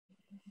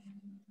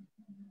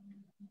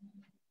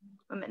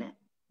1 minute.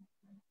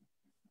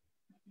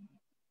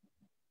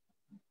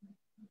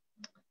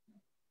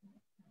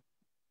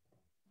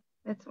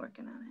 It's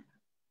working on it.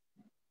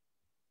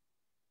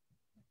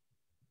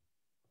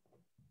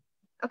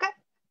 Okay.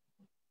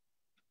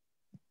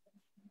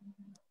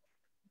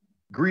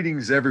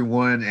 Greetings,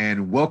 everyone,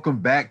 and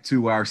welcome back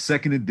to our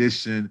second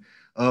edition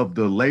of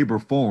the Labor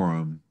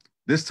Forum.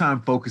 This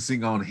time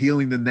focusing on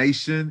healing the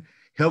nation,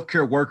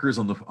 healthcare workers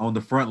on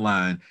the front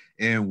line,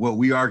 and what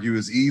we argue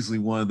is easily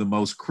one of the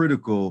most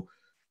critical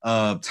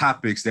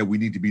topics that we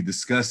need to be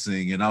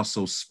discussing and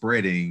also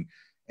spreading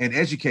and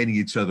educating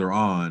each other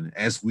on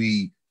as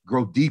we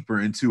grow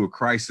deeper into a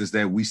crisis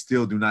that we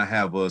still do not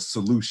have a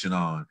solution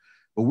on.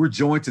 But we're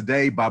joined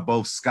today by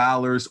both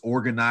scholars,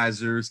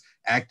 organizers,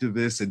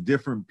 activists, and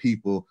different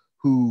people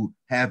who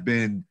have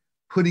been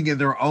putting in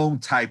their own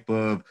type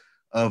of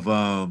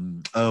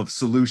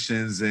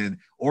solutions and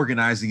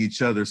organizing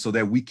each other so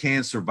that we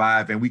can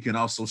survive and we can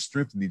also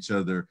strengthen each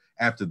other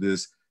after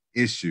this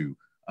issue.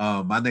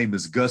 My name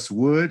is Gus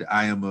Wood.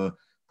 I am a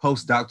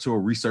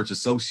postdoctoral research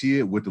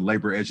associate with the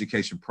Labor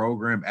Education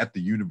Program at the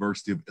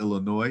University of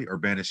Illinois,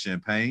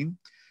 Urbana-Champaign.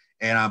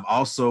 And I'm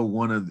also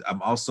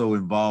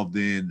involved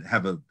in,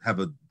 have a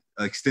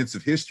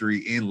extensive history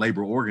in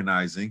labor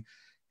organizing.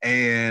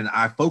 And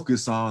I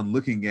focus on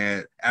looking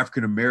at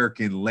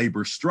African-American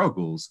labor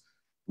struggles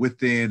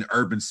within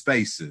urban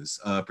spaces,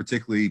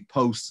 particularly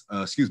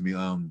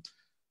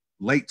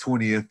late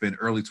 20th and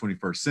early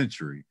 21st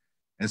century.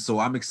 And so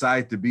I'm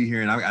excited to be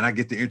here, and I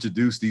get to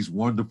introduce these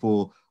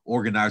wonderful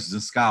organizers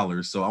and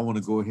scholars. So I want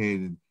to go ahead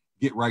and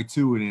get right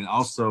to it and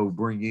also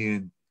bring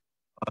in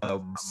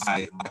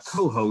my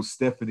co-host,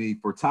 Stephanie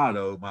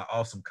Furtado, my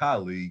awesome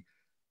colleague.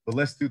 But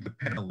let's do the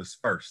panelists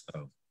first,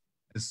 though.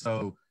 And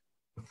so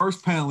the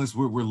first panelist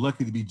we're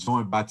lucky to be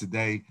joined by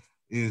today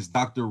is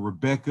Dr.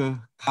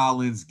 Rebecca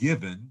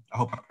Collins-Given. I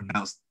hope I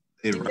pronounced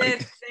it right.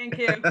 Did. Thank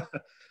you.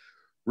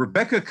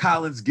 Rebecca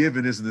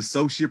Collins-Given is an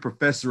associate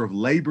professor of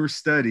labor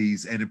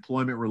studies and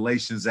employment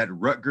relations at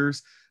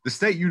Rutgers, the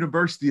State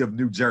University of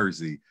New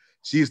Jersey.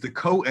 She is the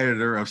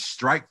co-editor of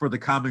Strike for the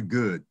Common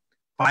Good,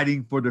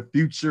 Fighting for the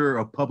Future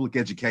of Public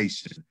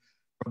Education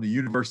from the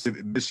University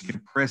of Michigan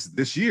Press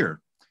this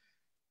year.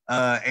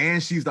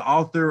 And she's the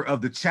author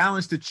of The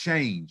Challenge to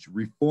Change,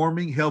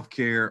 Reforming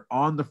Healthcare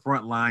on the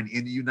Front Line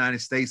in the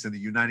United States and the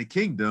United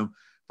Kingdom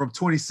from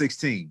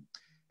 2016,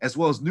 as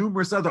well as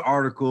numerous other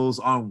articles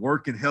on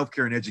work in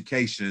healthcare and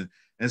education.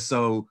 And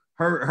so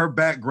her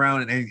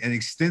background and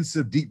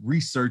extensive deep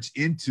research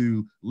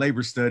into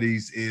labor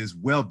studies is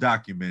well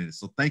documented.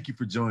 So thank you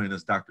for joining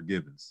us, Dr.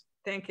 Givens.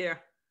 Thank you.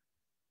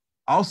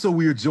 Also,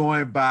 we are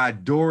joined by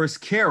Doris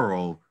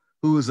Carroll,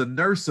 who is a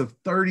nurse of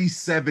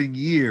 37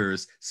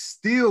 years,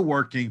 still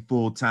working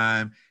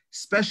full-time,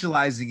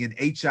 specializing in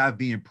HIV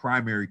and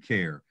primary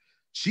care.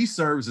 She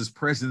serves as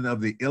president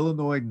of the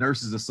Illinois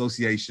Nurses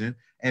Association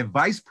and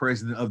vice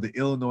president of the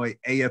Illinois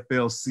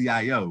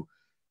AFL-CIO.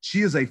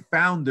 She is a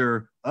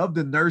founder of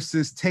the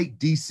Nurses Take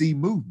DC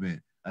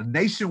movement, a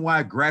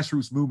nationwide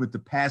grassroots movement to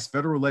pass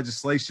federal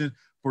legislation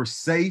for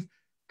safe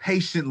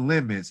patient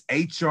limits,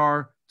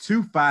 HR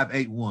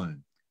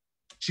 2581.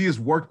 She has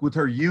worked with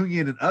her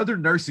union and other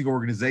nursing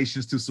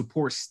organizations to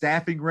support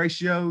staffing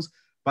ratios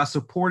by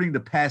supporting the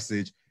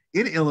passage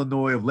in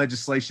Illinois of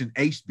legislation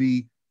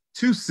HB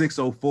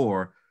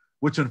 2604,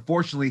 which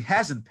unfortunately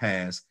hasn't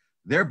passed.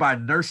 Thereby,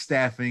 nurse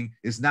staffing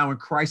is now in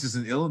crisis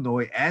in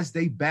Illinois as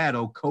they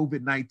battle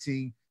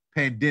COVID-19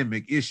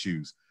 pandemic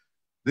issues.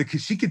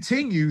 She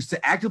continues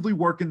to actively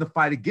work in the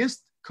fight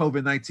against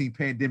COVID-19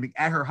 pandemic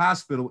at her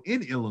hospital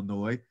in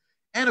Illinois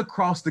and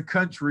across the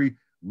country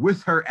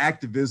with her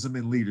activism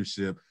and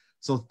leadership.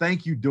 So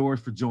thank you, Doris,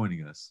 for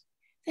joining us.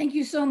 Thank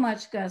you so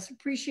much, Gus.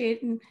 Appreciate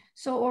it and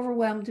so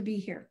overwhelmed to be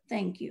here.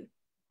 Thank you.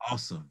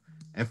 Awesome.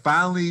 And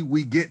finally,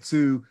 we get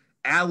to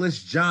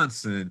Alice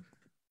Johnson,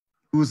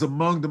 who is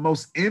among the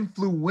most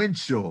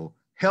influential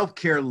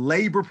healthcare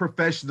labor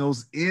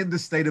professionals in the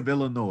state of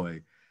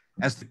Illinois.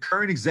 As the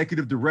current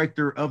executive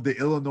director of the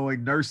Illinois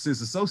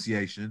Nurses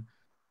Association,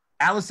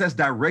 Alice has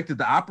directed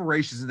the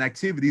operations and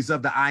activities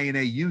of the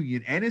INA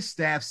union and its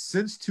staff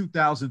since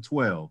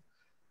 2012.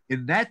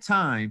 In that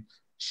time,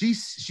 she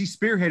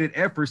spearheaded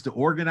efforts to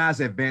organize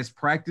advanced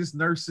practice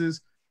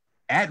nurses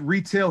at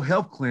retail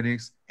health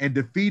clinics and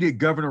defeated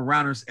Governor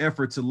Rauner's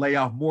effort to lay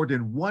off more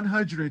than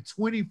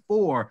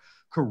 124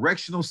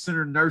 correctional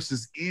center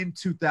nurses in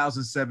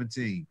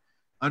 2017.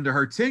 Under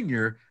her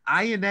tenure,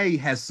 INA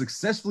has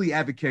successfully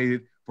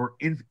advocated for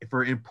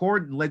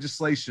important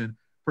legislation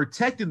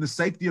protecting the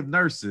safety of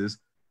nurses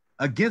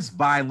against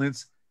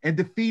violence and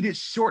defeated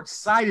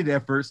short-sighted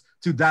efforts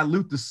to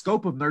dilute the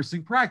scope of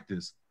nursing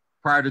practice.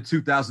 Prior to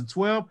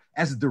 2012,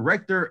 as the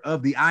director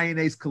of the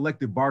INA's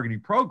collective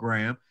bargaining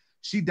program,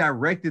 she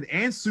directed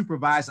and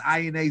supervised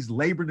INA's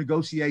labor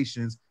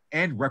negotiations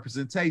and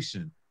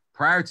representation.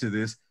 Prior to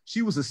this,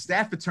 she was a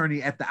staff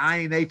attorney at the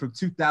INA from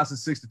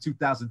 2006 to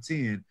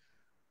 2010,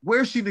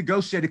 where she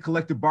negotiated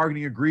collective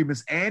bargaining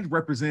agreements and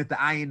represented the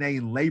INA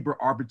in labor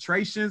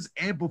arbitrations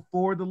and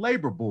before the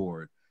labor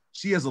board.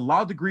 She has a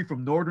law degree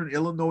from Northern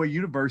Illinois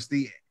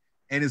University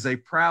and is a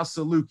proud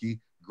Saluki,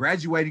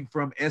 graduating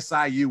from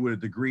SIU with a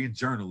degree in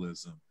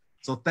journalism.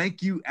 So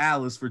thank you,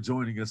 Alice, for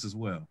joining us as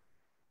well.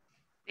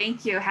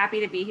 Thank you. Happy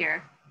to be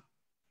here.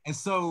 And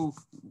so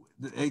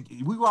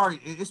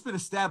it's been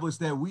established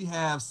that we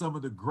have some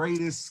of the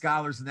greatest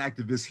scholars and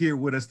activists here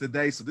with us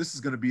today. So this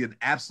is going to be an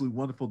absolutely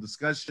wonderful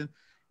discussion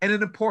and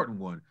an important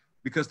one,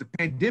 because the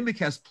pandemic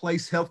has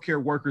placed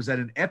healthcare workers at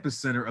an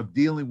epicenter of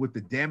dealing with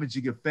the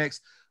damaging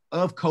effects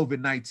of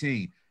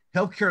COVID-19.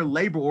 Healthcare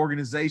labor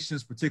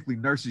organizations,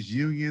 particularly nurses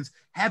unions,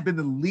 have been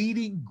the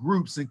leading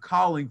groups in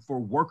calling for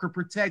worker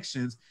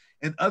protections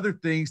and other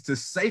things to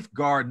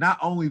safeguard not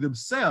only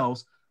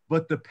themselves,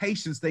 but the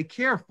patients they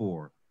care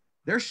for.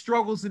 Their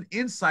struggles and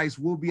insights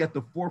will be at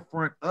the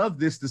forefront of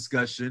this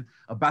discussion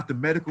about the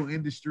medical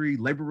industry,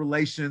 labor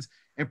relations,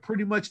 and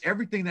pretty much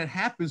everything that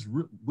happens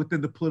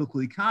within the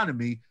political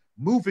economy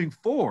moving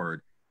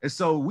forward. And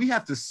so we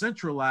have to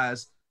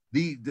centralize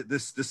the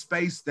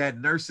space that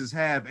nurses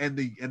have and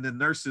the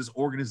nurses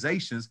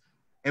organizations,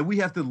 and we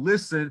have to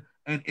listen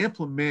and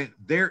implement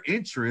their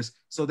interests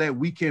so that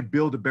we can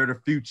build a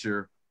better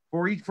future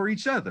for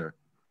each other.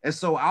 And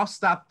so I'll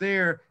stop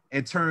there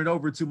and turn it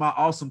over to my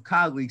awesome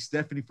colleague,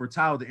 Stephanie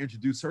Furtado, to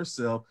introduce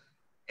herself,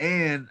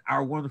 and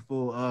our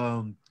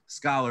wonderful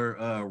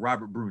scholar,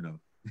 Robert Bruno.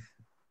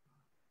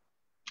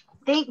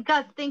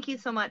 Gus, thank you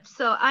so much.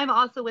 So I'm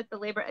also with the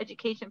labor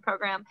education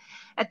program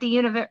at the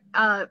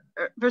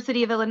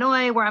University of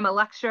Illinois, where I'm a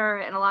lecturer,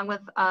 and along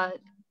with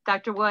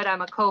Dr. Wood,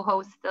 I'm a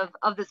co-host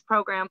of this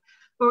program,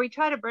 where we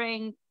try to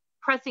bring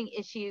pressing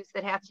issues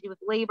that have to do with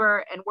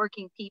labor and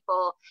working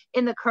people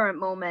in the current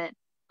moment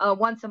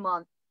once a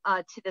month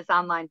to this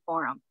online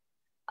forum.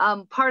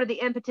 Part of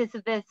the impetus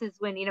of this is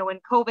when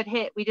COVID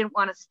hit, we didn't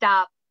want to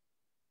stop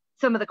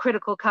some of the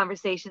critical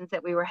conversations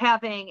that we were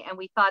having. And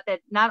we thought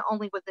that not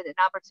only was it an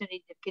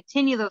opportunity to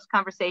continue those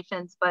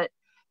conversations, but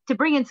to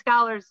bring in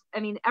scholars. I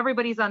mean,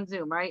 everybody's on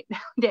Zoom, right,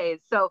 nowadays.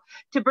 So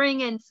to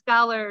bring in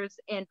scholars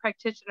and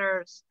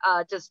practitioners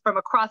just from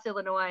across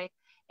Illinois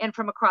and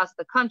from across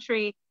the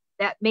country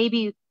that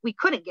maybe we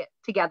couldn't get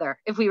together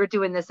if we were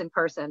doing this in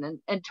person,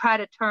 and try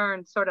to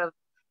turn sort of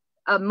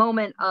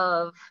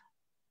a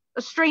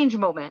strange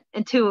moment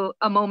into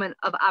a moment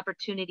of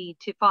opportunity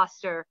to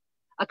foster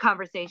a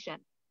conversation.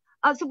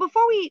 So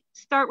before we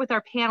start with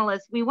our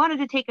panelists, we wanted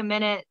to take a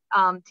minute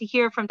to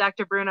hear from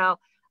Dr. Bruno.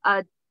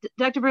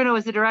 Dr. Bruno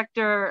is the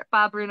director,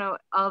 Bob Bruno,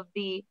 of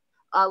the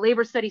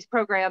Labor Studies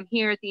program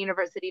here at the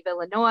University of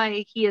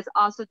Illinois. He is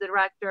also the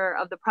director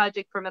of the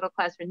Project for Middle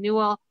Class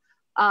Renewal,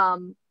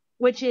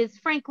 which is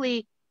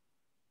frankly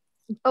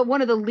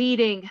one of the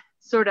leading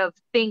sort of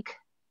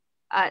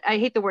I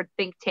hate the word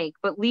think tank,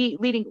 but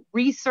leading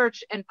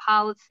research and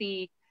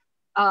policy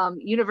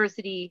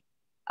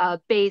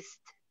university-based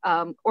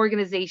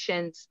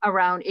organizations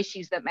around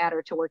issues that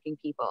matter to working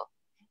people.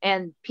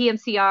 And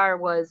PMCR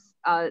was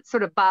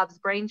sort of Bob's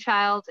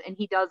brainchild, and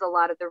he does a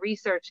lot of the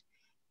research.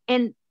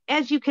 And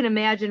as you can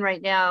imagine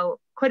right now,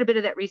 quite a bit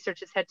of that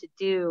research has had to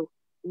do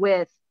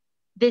with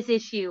this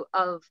issue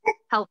of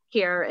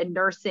healthcare and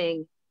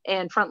nursing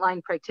and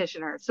frontline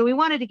practitioners. So we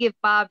wanted to give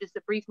Bob just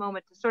a brief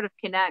moment to sort of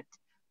connect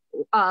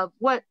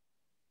what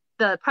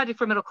the Project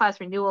for Middle Class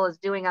Renewal is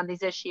doing on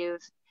these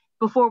issues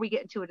before we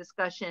get into a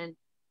discussion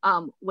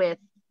with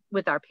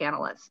our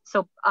panelists.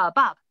 So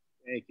Bob.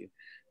 Thank you.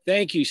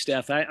 Thank you,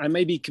 Steph. I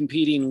may be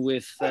competing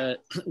with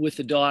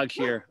the dog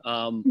here.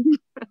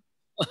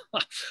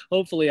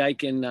 Hopefully I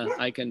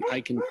can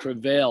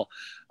prevail.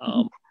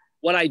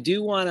 What I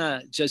do want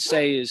to just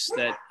say is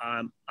that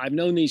I've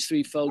known these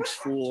three folks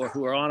who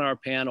are on our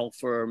panel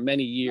for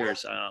many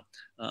years.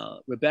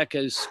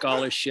 Rebecca's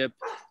scholarship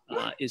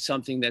is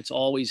something that's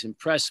always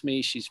impressed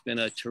me. She's been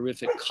a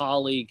terrific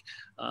colleague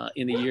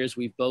in the years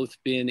we've both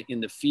been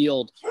in the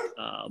field,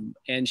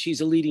 and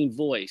she's a leading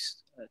voice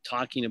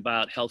talking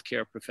about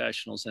healthcare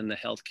professionals and the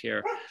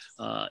healthcare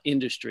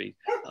industry.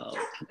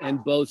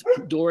 And both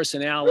Doris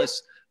and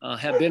Alice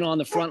have been on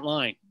the front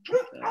line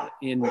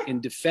in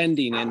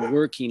defending and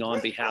working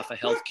on behalf of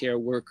healthcare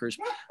workers,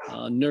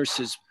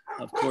 nurses,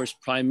 of course,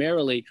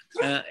 primarily.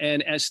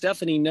 And as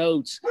Stephanie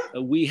notes,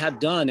 we have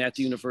done at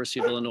the University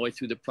of Illinois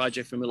through the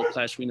Project for Middle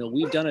Class Renewal,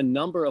 we've done a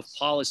number of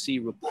policy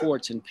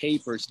reports and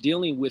papers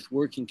dealing with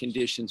working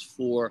conditions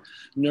for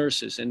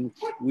nurses. And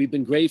we've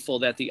been grateful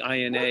that the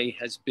INA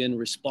has been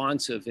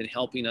responsive in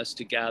helping us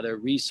to gather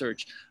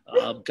research.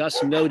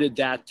 Gus noted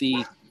that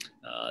the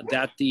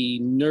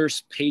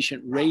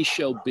nurse-patient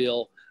ratio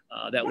bill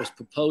that was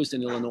proposed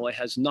in Illinois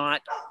has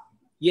not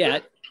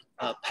yet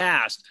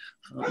passed,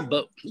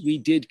 but we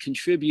did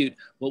contribute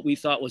what we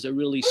thought was a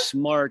really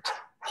smart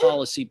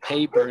policy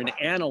paper in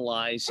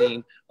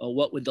analyzing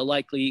what would the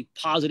likely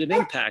positive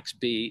impacts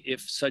be if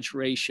such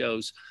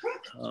ratios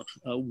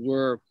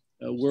were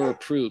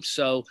approved.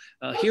 So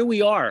here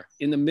we are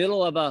in the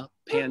middle of a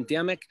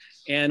pandemic,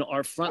 and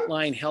our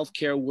frontline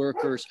healthcare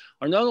workers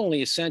are not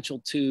only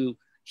essential to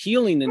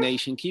healing the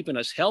nation, keeping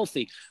us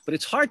healthy, but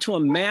it's hard to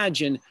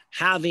imagine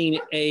having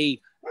a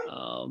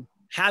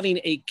having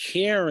a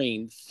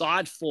caring,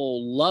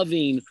 thoughtful,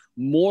 loving,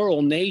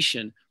 moral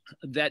nation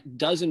that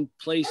doesn't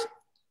place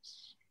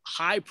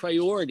high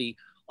priority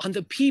on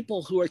the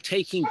people who are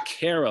taking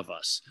care of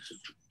us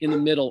in the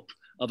middle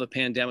of a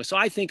pandemic. So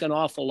I think an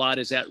awful lot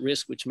is at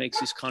risk, which makes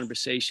this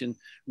conversation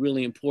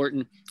really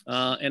important.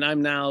 And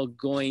I'm now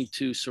going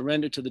to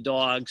surrender to the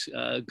dogs,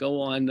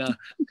 go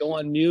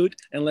on mute,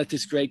 and let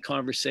this great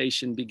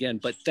conversation begin.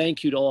 But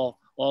thank you to all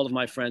of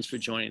my friends for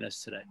joining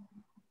us today.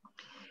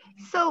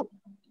 So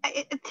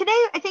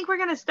today, I think we're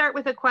going to start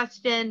with a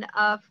question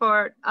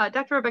for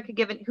Dr. Rebecca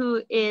Given,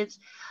 who is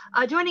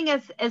joining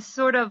us as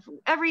sort of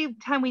every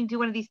time we do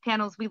one of these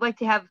panels, we like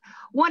to have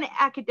one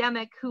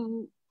academic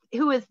who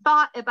has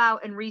thought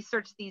about and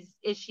researched these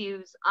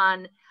issues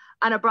on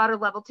a broader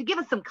level to give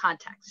us some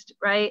context,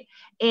 right?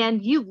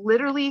 And you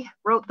literally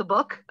wrote the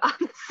book on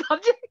the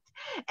subject.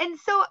 And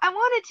so I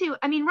wanted to,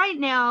 I mean, right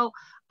now,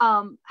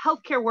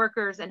 healthcare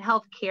workers and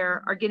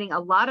healthcare are getting a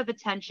lot of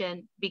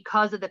attention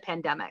because of the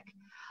pandemic.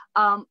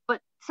 But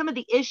some of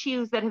the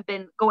issues that have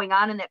been going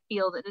on in that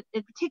field,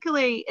 and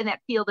particularly in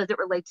that field as it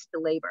relates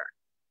to labor,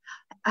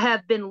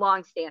 have been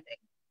longstanding.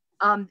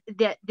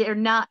 That they're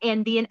not,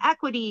 and the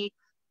inequity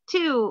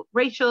to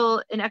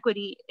racial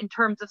inequity in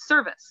terms of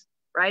service,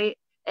 right?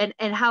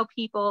 And how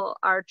people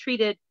are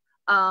treated,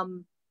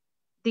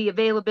 the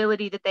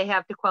availability that they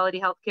have to quality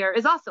healthcare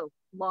is also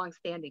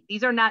longstanding.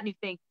 These are not new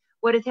things.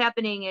 What is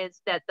happening is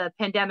that the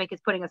pandemic is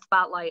putting a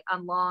spotlight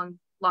on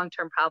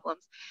long-term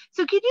problems.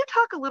 So can you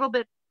talk a little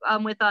bit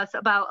with us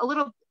about I'm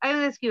going to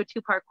ask you a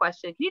two-part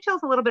question. Can you tell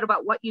us a little bit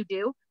about what you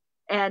do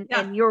and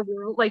your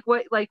role, like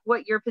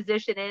what your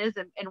position is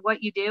and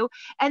what you do?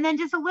 And then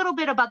just a little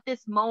bit about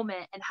this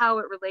moment and how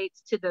it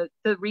relates to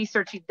the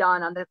research you've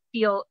done on the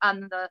field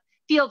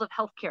of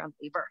healthcare and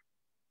labor.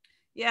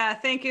 Yeah,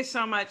 thank you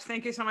so much.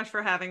 Thank you so much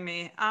for having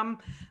me.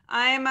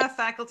 I'm a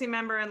faculty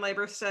member in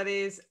labor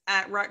studies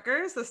at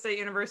Rutgers, the State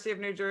University of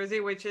New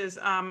Jersey, which is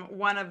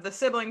one of the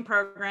sibling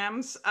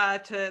programs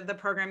to the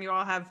program you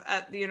all have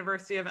at the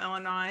University of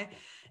Illinois.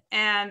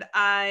 And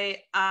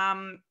I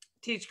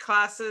teach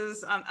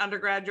classes on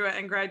undergraduate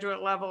and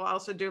graduate level. I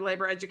also do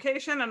labor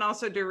education and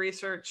also do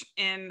research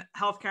in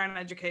healthcare and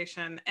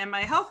education. And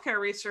my healthcare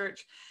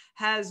research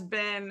has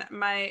been,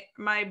 my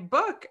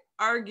book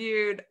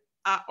argued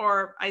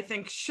or I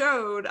think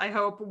showed, I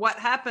hope, what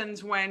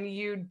happens when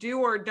you do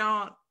or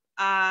don't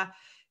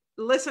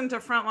listen to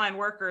frontline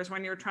workers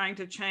when you're trying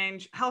to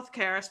change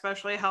healthcare,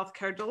 especially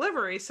healthcare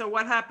delivery. So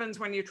what happens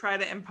when you try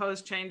to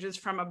impose changes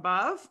from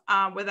above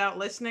without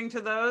listening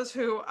to those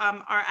who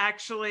are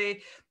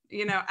actually,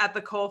 at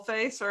the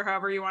coalface, or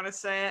however you want to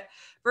say it,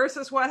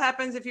 versus what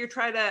happens if you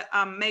try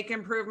to make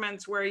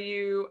improvements where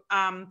you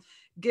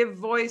give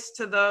voice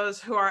to those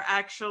who are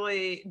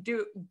actually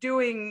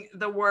doing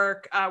the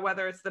work,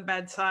 whether it's the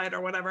bedside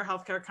or whatever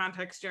healthcare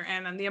context you're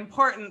in, and the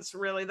importance,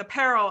 really, the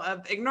peril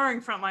of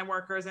ignoring frontline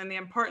workers and the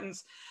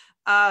importance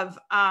of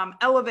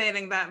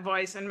elevating that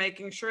voice and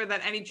making sure that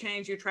any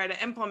change you try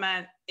to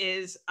implement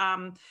is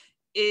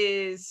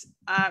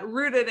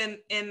rooted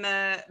in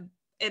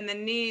the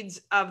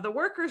needs of the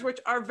workers, which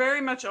are very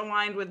much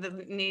aligned with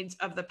the needs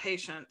of the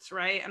patients,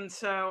 right? And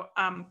so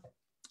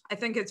I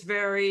think it's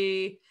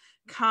very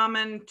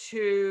common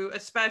to,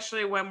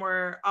 especially when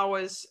we're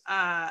always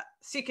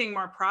seeking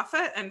more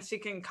profit and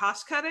seeking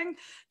cost cutting,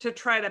 to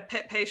try to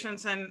pit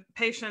patients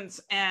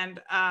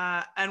and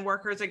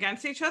workers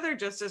against each other,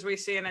 just as we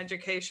see in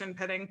education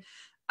pitting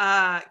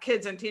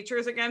kids and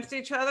teachers against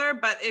each other.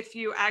 But if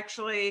you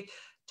actually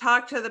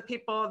talk to the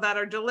people that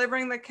are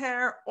delivering the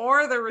care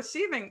or are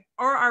receiving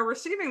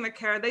the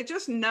care, they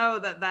just know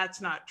that that's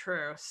not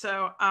true.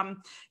 So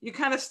you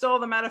kind of stole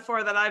the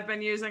metaphor that I've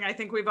been using, I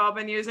think we've all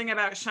been using,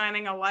 about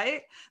shining a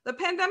light. The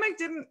pandemic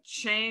didn't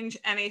change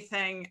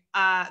anything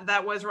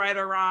that was right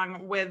or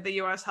wrong with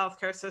the US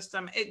healthcare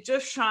system. It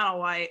just shone a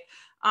light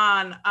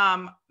on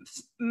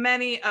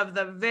many of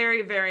the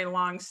very, very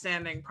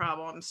long-standing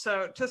problems.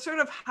 So to sort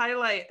of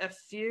highlight a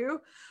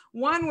few,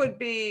 one would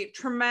be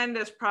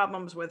tremendous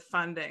problems with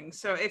funding.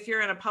 So if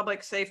you're in a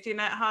public safety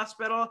net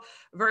hospital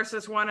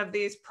versus one of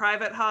these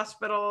private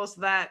hospitals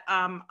that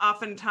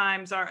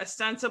oftentimes are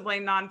ostensibly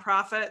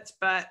nonprofits,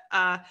 but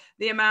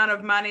the amount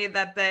of money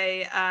that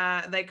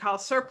they call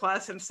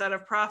surplus instead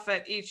of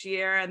profit each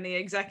year, and the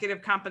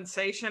executive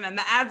compensation and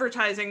the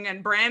advertising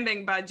and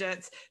branding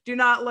budgets do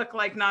not look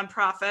like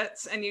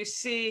nonprofits, and you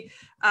see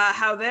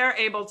how they're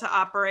able to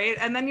operate.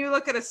 And then you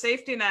look at a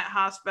safety net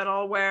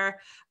hospital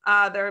where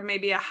there may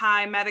be a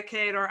high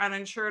Medicaid or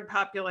uninsured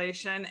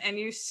population, and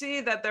you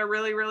see that they're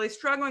really, really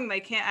struggling.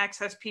 They can't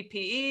access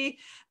PPE.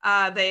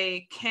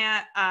 They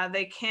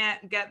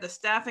can't get the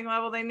staffing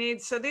level they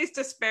need. So these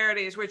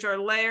disparities, which are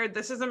layered,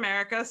 this is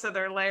America, so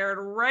they're layered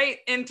right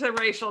into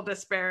racial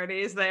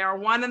disparities. They are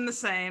one and the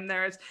same.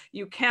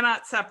 You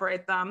cannot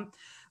separate them.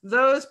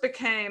 Those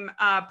became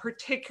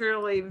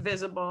particularly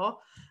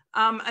visible.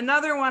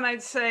 Another one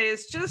I'd say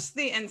is just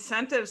the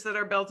incentives that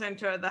are built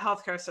into the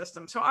healthcare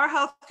system. So our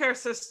healthcare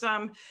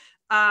system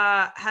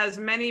has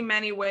many,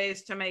 many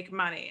ways to make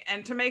money.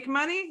 And to make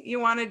money, you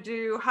want to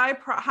do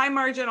high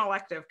margin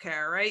elective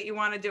care, right? You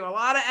want to do a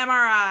lot of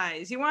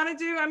MRIs. You want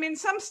to do, I mean,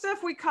 some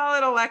stuff we call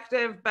it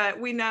elective, but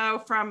we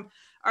know from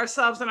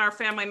ourselves and our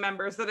family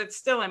members that it's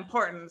still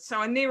important.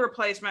 So a knee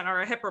replacement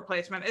or a hip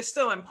replacement is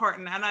still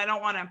important. And I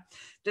don't want to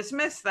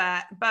dismiss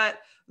that, but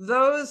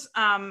those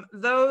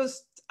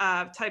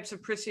types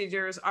of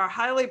procedures are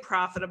highly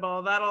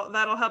profitable.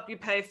 That'll help you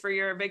pay for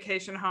your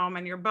vacation home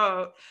and your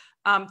boat.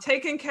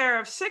 Taking care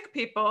of sick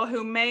people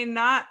who may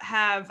not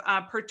have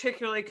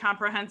particularly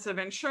comprehensive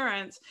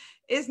insurance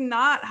is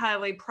not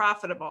highly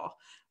profitable.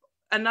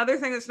 Another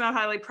thing that's not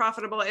highly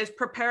profitable is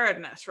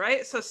preparedness,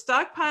 right? So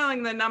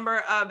stockpiling the number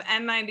of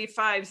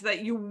N95s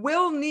that you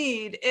will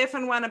need if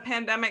and when a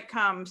pandemic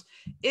comes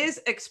is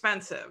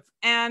expensive.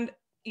 And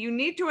you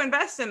need to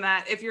invest in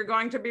that if you're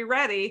going to be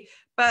ready,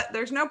 but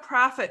there's no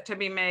profit to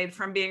be made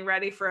from being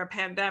ready for a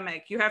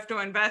pandemic. You have to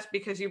invest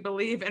because you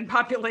believe in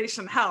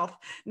population health,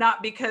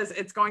 not because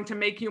it's going to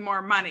make you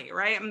more money,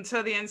 right? And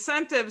so the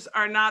incentives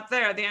are not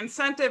there. The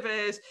incentive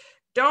is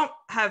don't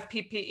have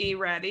PPE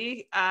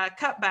ready,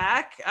 cut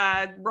back,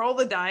 roll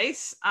the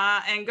dice,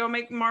 and go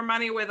make more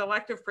money with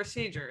elective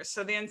procedures.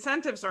 So the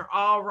incentives are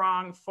all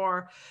wrong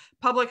for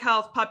public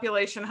health,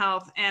 population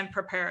health, and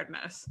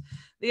preparedness.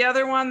 The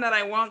other one that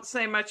I won't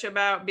say much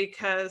about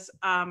because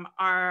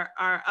our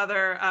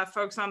other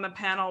folks on the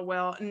panel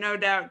will no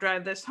doubt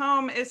drive this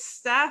home is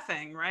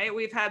staffing, right?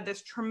 We've had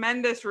this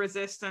tremendous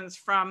resistance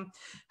from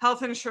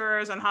health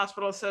insurers and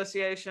hospital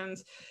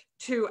associations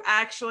to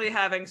actually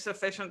having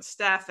sufficient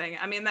staffing.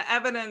 I mean, the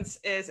evidence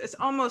is, it's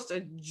almost a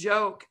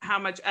joke how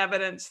much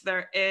evidence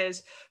there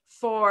is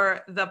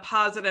for the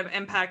positive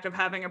impact of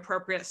having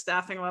appropriate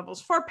staffing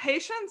levels for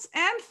patients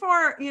and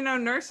for, you know,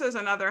 nurses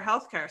and other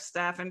healthcare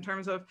staff in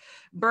terms of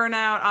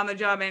burnout, on the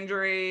job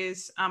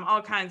injuries,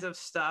 all kinds of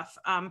stuff.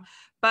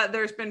 But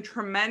there's been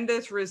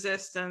tremendous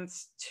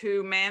resistance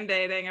to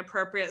mandating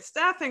appropriate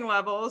staffing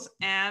levels.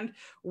 And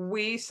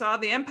we saw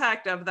the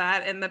impact of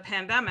that in the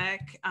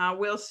pandemic.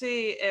 We'll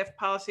see if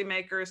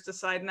policymakers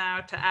decide now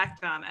to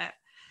act on it.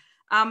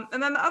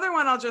 And then the other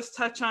one I'll just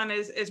touch on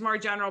is more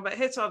general, but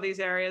hits all these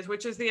areas,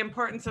 which is the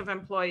importance of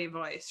employee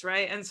voice,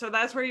 right? And so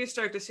that's where you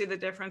start to see the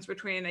difference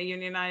between a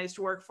unionized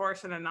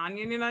workforce and a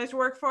non-unionized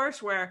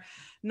workforce, where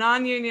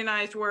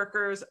non-unionized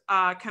workers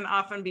can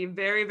often be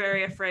very,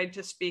 very afraid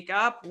to speak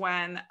up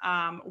when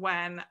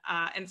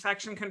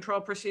infection control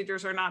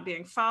procedures are not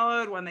being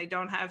followed, when they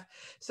don't have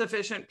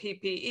sufficient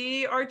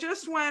PPE, or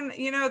just when,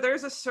 you know,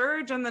 there's a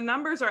surge and the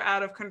numbers are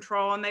out of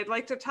control and they'd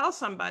like to tell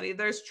somebody.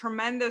 There's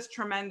tremendous,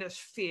 tremendous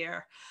fear.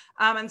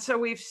 And so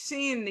we've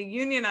seen the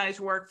unionized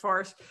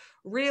workforce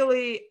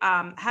really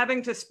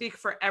having to speak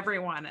for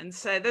everyone and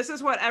say, this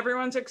is what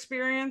everyone's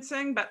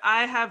experiencing, but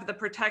I have the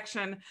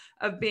protection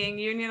of being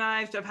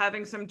unionized, of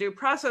having some due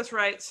process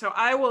rights. So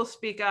I will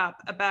speak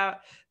up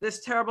about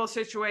this terrible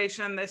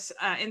situation, this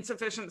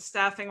insufficient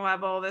staffing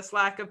level, this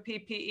lack of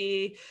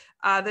PPE,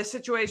 the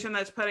situation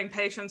that's putting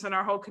patients and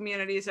our whole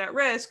communities at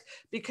risk,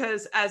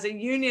 because as a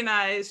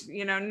unionized,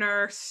 you know,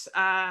 nurse,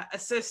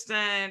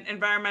 assistant,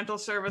 environmental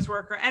service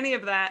worker, any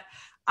of that,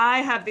 I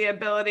have the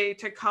ability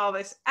to call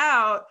this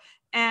out,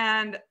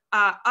 and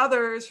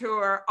others who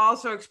are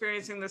also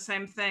experiencing the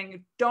same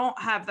thing don't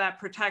have that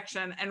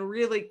protection and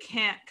really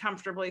can't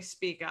comfortably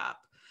speak up.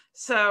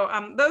 So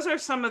those are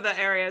some of the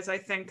areas I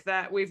think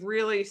that we've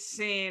really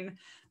seen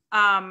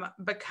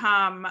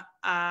become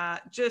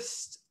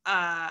just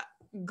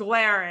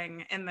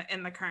glaring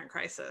in the current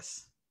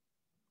crisis.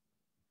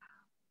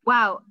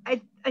 Wow,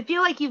 I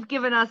feel like you've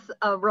given us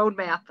a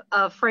roadmap,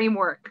 a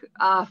framework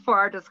for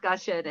our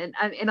discussion,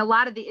 and a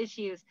lot of the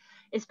issues,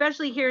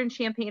 especially here in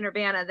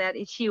Champaign-Urbana, that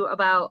issue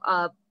about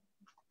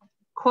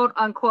quote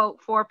unquote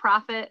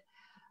for-profit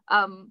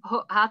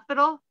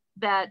hospital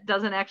that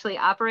doesn't actually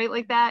operate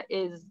like that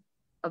is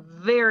a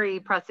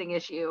very pressing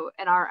issue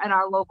in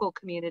our local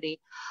community.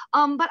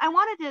 But I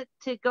wanted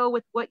to go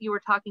with what you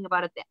were talking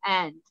about at the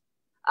end,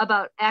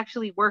 about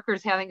actually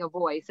workers having a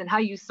voice, and how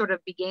you sort of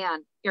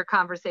began your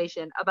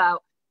conversation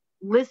about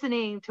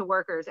listening to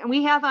workers. And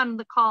we have on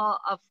the call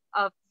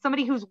of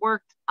somebody who's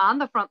worked on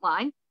the front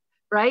line,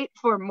 right,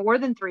 for more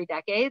than 3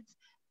 decades.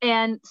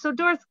 And so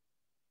Doris,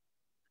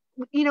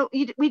 you know,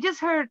 we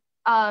just heard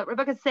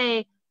Rebecca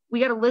say,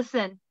 we got to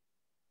listen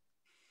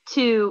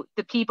to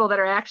the people that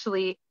are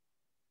actually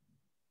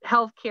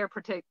healthcare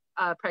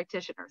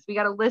practitioners. We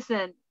got to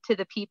listen to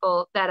the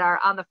people that are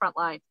on the front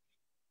line.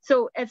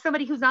 So as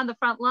somebody who's on the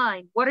front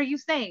line, what are you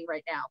saying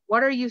right now?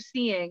 What are you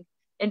seeing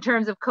in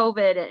terms of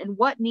COVID, and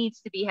what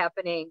needs to be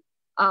happening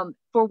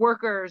for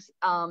workers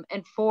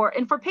and for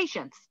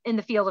patients in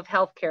the field of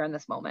healthcare in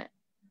this moment?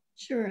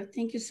 Sure,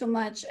 thank you so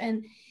much.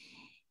 And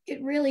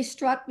it really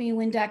struck me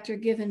when Dr.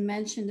 Given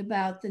mentioned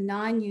about the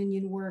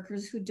non-union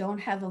workers who don't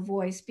have a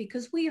voice,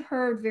 because we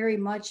heard very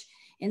much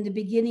in the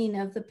beginning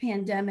of the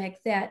pandemic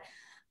that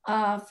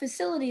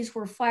Facilities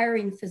were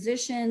firing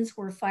physicians,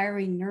 were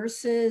firing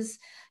nurses.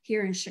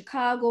 Here in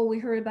Chicago, we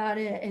heard about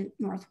it, in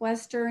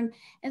Northwestern.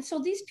 And so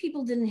these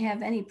people didn't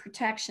have any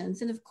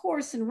protections. And of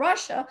course, in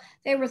Russia,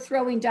 they were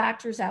throwing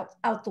doctors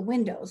out the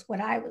windows, what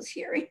I was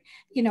hearing,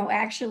 you know,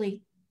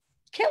 actually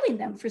killing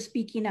them for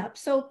speaking up.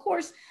 So of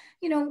course,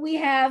 you know, we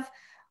have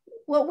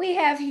what we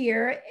have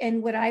here,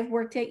 and what I've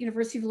worked at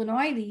University of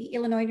Illinois, the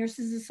Illinois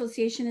Nurses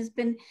Association has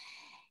been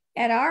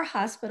at our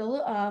hospital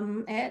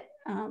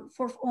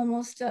for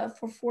almost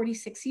for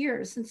 46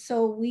 years. And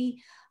so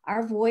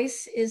our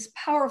voice is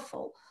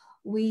powerful.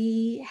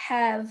 We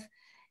have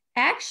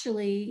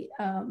actually,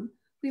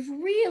 we've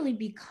really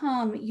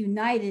become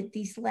united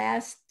these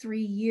last 3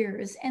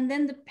 years. And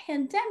then the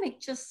pandemic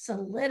just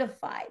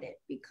solidified it,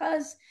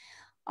 because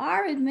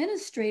our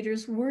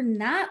administrators were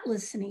not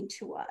listening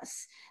to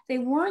us. They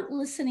weren't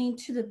listening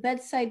to the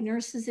bedside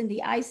nurses in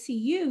the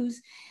ICUs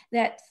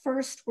that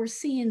first were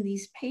seeing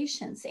these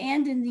patients,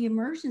 and in the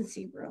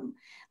emergency room.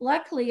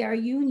 Luckily, our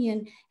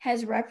union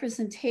has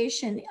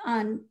representation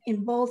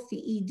in both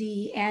the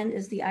ED and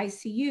as the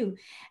ICU.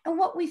 And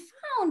what we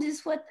found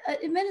is what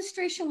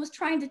administration was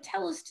trying to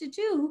tell us to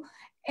do,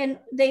 and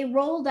they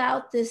rolled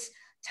out this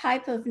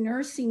type of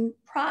nursing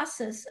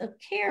process of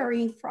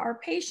caring for our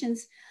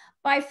patients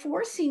by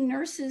forcing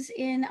nurses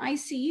in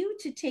ICU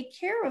to take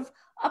care of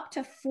up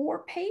to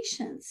 4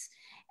 patients.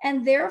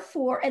 And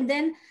therefore, and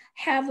then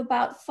have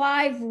about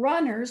 5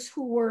 runners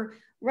who were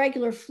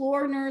regular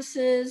floor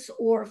nurses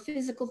or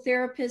physical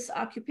therapists,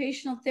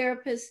 occupational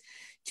therapists,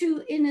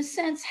 to, in a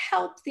sense,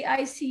 help the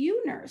ICU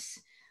nurse.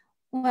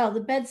 Well,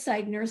 the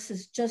bedside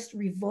nurses just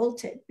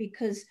revolted,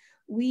 because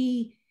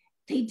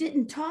they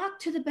didn't talk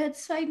to the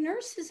bedside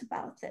nurses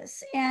about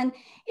this. And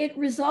it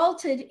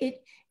resulted,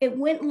 it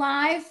went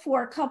live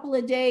for a couple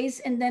of days,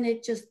 and then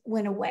it just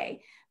went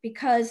away,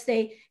 because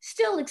they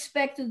still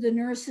expected the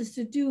nurses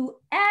to do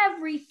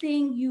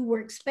everything you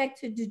were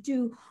expected to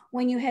do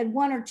when you had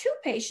 1 or 2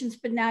 patients,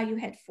 but now you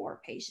had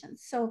 4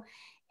 patients. So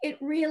it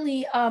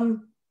really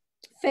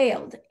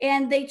failed.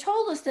 And they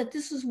told us that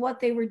this is what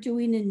they were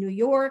doing in New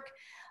York.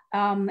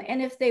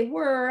 And if they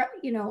were,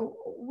 you know,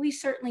 we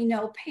certainly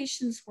know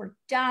patients were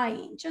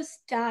dying,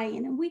 just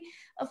dying. And we,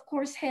 of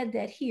course, had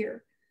that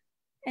here.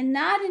 And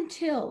not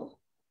until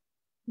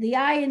the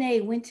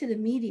INA went to the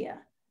media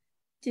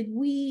did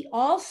we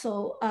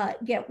also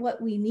get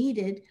what we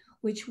needed,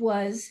 which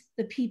was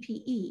the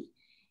PPE.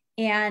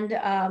 And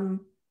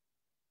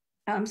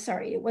I'm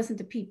sorry, it wasn't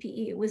the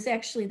PPE, it was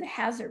actually the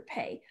hazard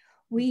pay.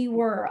 We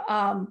were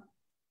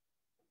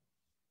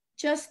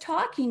just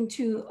talking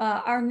to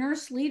our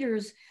nurse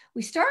leaders.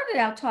 We started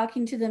out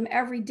talking to them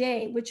every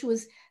day, which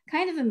was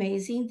kind of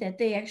amazing that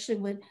they actually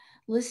would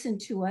listen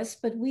to us,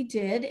 but we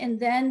did. And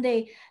then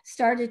they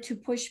started to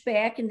push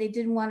back, and they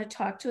didn't want to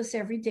talk to us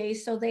every day.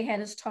 So they had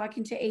us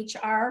talking to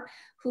HR,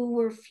 who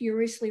were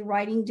furiously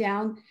writing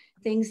down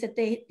things that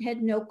they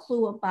had no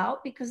clue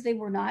about, because they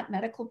were not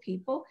medical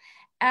people.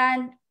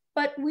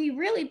 But we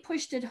really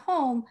pushed it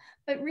home,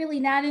 but really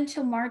not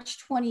until March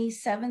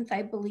 27th,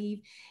 I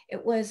believe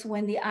it was,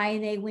 when the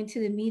INA went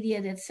to the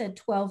media that said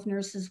 12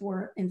 nurses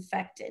were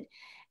infected.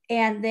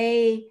 And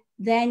they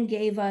then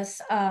gave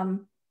us, oh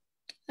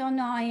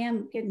no, I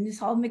am getting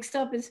this all mixed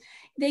up, is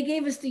they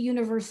gave us the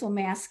universal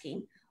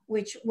masking,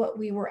 which what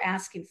we were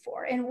asking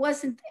for. And it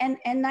wasn't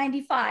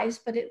N95s,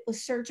 but it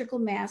was surgical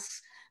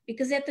masks,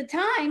 because at the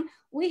time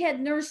we had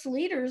nurse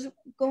leaders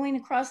going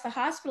across the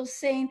hospital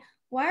saying,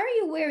 "Why are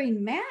you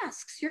wearing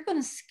masks? You're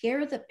going to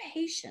scare the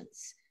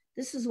patients."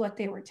 This is what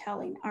they were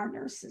telling our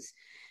nurses.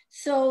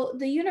 So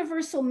the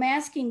universal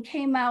masking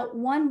came out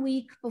 1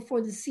 week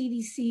before the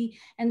CDC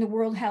and the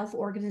World Health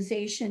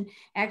Organization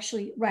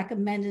actually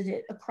recommended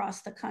it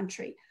across the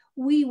country.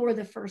 We were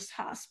the first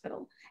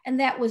hospital, and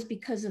that was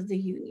because of the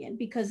union,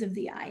 because of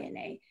the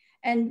INA.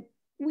 And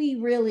we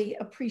really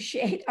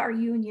appreciate our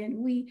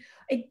union.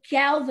 It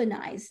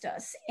galvanized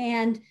us.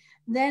 And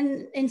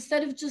then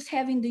instead of just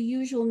having the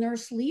usual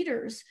nurse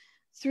leaders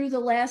through the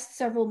last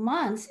several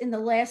months, in the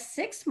last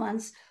 6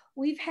 months,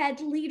 we've had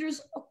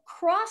leaders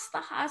across the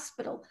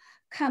hospital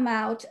come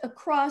out,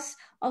 across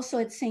also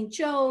at St.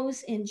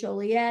 Joe's, in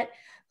Joliet,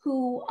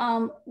 who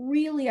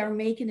really are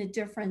making a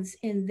difference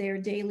in their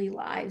daily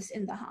lives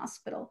in the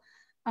hospital.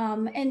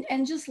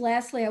 And just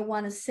lastly, I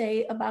want to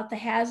say about the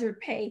hazard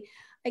pay.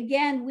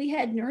 Again, we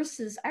had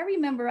nurses. I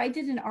remember I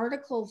did an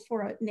article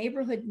for a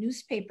neighborhood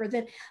newspaper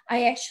that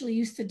I actually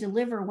used to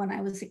deliver when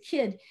I was a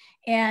kid.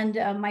 And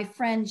my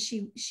friend,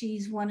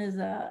 she's one of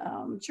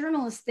the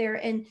journalists there.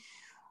 And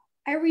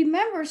I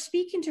remember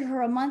speaking to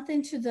her a month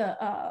into the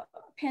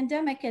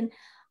pandemic, and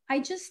I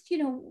just, you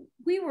know,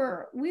 we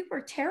were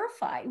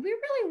terrified. We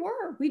really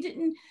were. We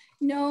didn't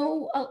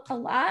know a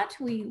lot.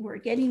 We were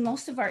getting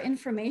most of our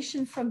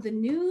information from the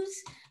news,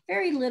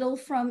 very little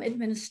from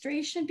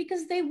administration,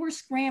 because they were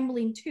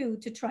scrambling too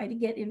to try to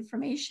get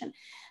information.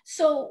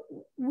 So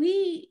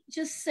we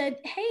just said,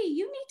 hey,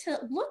 you need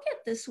to look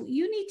at this.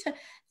 You need to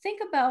think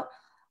about,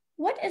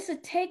 what does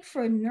it take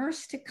for a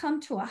nurse to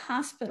come to a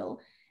hospital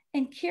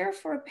and care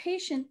for a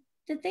patient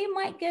that they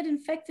might get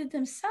infected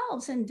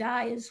themselves and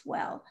die as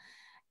well.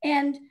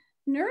 And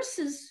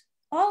nurses,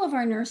 all of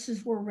our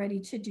nurses were ready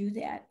to do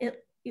that.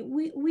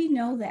 We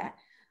know that.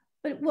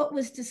 But what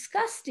was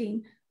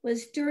disgusting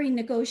was during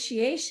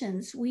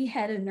negotiations, we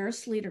had a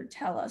nurse leader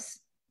tell us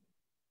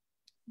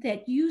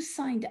that you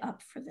signed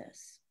up for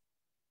this,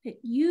 that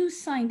you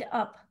signed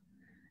up.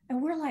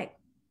 And we're like,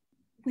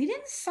 we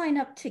didn't sign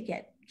up to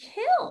get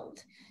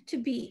killed, to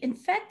be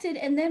infected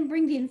and then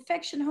bring the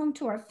infection home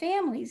to our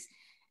families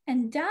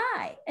and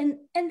die. And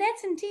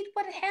that's indeed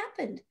what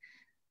happened.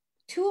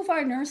 2 of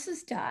our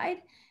nurses died,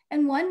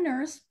 and 1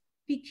 nurse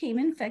became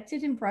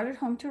infected and brought it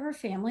home to her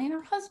family, and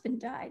her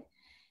husband died.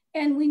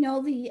 And we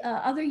know the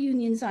other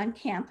unions on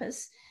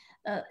campus,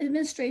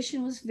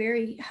 administration was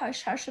very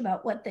hush-hush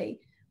about what they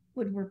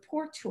would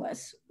report to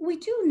us. We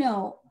do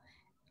know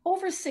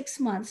over 6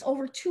 months,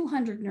 over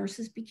 200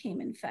 nurses became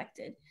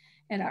infected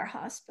in our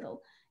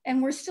hospital.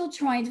 And we're still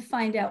trying to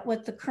find out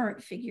what the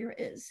current figure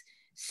is.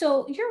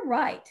 So you're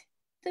right.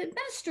 The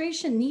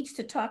administration needs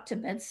to talk to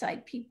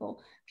bedside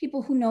people,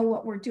 people who know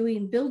what we're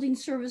doing, building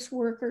service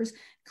workers,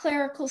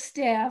 clerical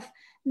staff,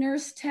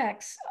 nurse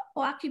techs,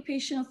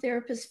 occupational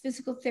therapists,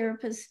 physical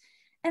therapists,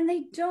 and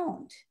they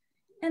don't.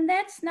 And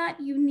that's not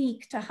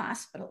unique to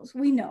hospitals.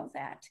 We know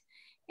that.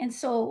 And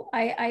so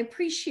I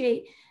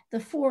appreciate the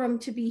forum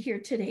to be here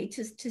today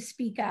to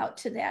speak out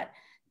to that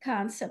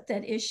concept,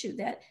 that issue,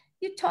 that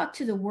you talk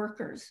to the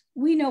workers.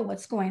 We know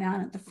what's going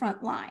on at the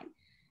front line.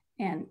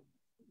 And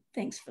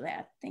thanks for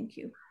that. Thank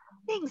you.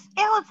 Thanks.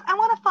 Alice, I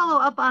want to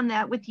follow up on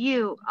that with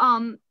you.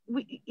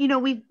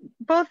 We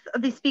both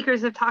of these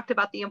speakers have talked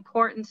about the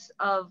importance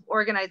of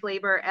organized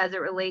labor as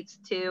it relates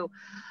to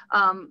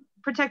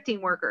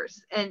protecting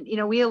workers. And,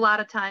 we a lot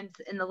of times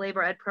in the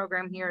labor ed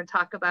program here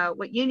talk about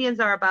what unions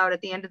are about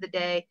at the end of the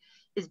day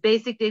is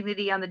basic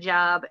dignity on the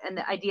job and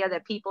the idea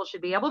that people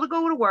should be able to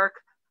go to work,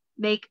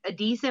 make a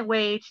decent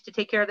wage to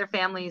take care of their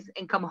families,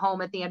 and come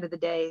home at the end of the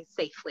day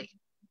safely.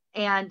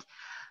 And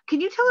can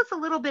you tell us a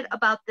little bit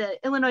about the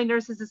Illinois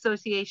Nurses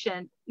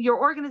Association, your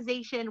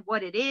organization,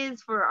 what it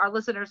is for our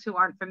listeners who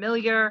aren't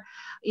familiar,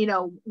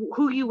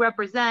 who you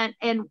represent,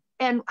 and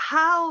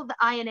how the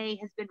INA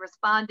has been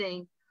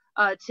responding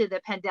to the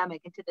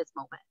pandemic and to this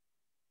moment?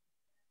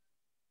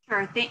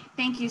 Sure.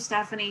 Thank you,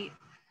 Stephanie.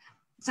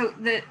 So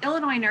the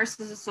Illinois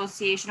Nurses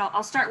Association,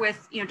 I'll start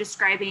with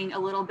describing a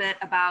little bit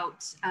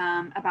about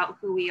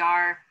who we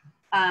are.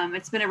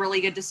 It's been a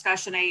really good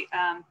discussion. I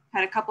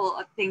had a couple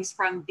of things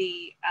from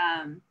the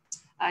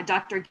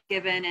Dr.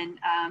 Given and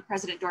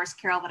President Doris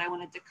Carroll that I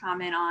wanted to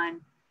comment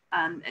on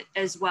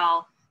as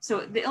well.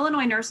 So the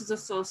Illinois Nurses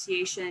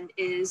Association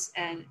is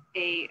an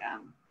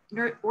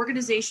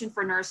organization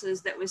for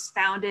nurses that was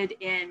founded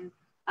in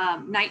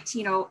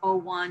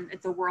 1901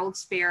 at the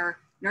World's Fair.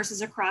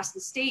 Nurses across the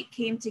state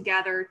came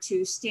together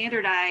to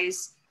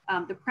standardize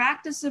the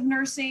practice of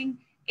nursing.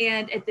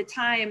 And at the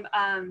time,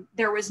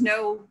 there was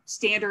no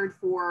standard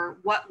for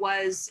what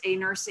was a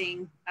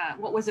nursing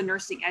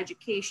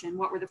education,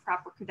 what were the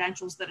proper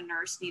credentials that a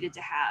nurse needed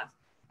to have.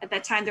 At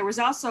that time, there was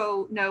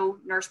also no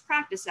Nurse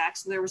Practice Act,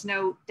 so there was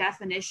no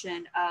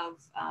definition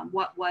of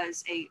what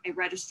was a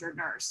registered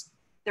nurse.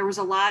 There was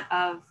a lot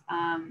of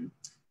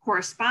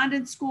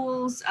correspondence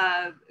schools,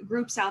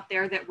 groups out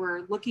there that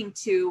were looking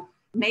to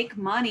make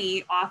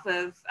money off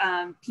of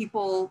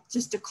people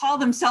just to call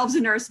themselves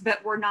a nurse,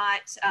 but we're not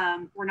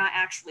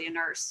actually a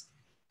nurse.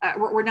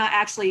 We're not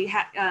actually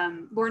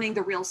learning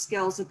the real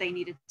skills that they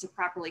needed to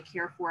properly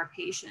care for a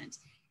patient.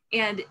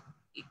 And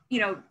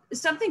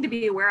something to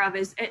be aware of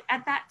is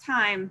at that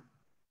time,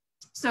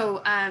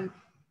 so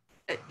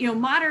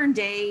modern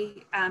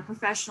day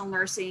professional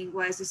nursing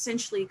was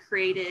essentially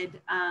created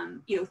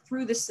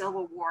through the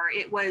Civil War.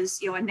 It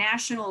was a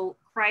national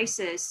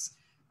crisis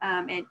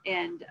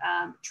and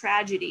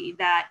tragedy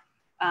that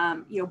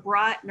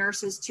brought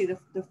nurses to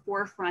the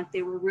forefront.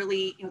 They were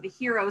really the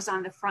heroes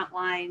on the front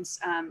lines,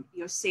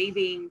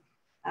 saving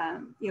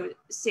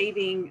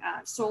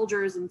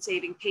soldiers and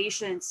saving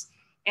patients.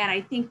 And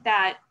I think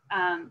that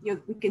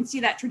we can see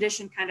that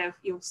tradition kind of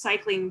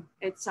cycling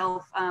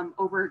itself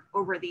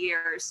over the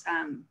years.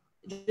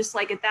 Just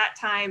like at that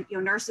time,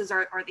 nurses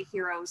are the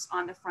heroes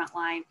on the front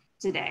line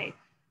today.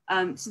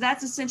 So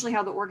that's essentially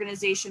how the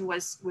organization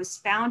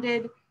was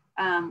founded.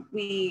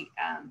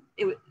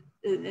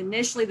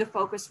 Initially the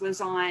focus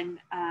was on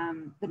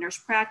the Nurse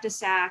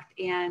Practice Act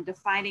and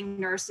defining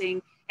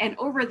nursing. And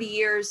over the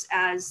years,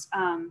 as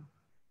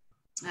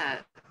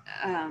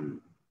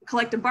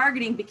collective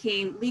bargaining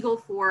became legal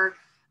for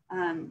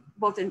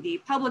both in the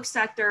public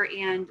sector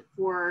and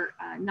for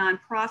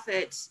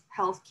nonprofit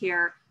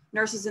healthcare,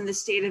 nurses in the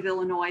state of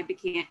Illinois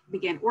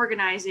began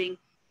organizing.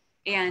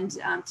 And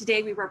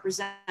today we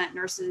represent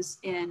nurses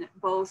in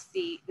both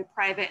the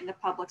private and the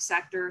public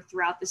sector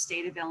throughout the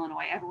state of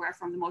Illinois, everywhere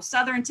from the most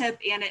southern tip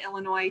in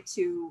Illinois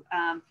to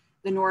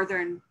the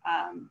northern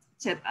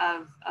tip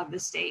of the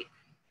state.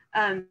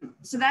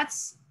 So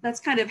that's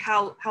kind of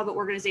how the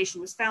organization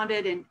was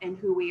founded and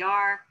who we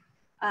are.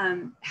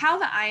 How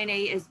the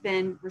INA has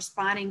been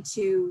responding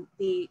to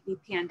the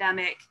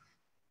pandemic.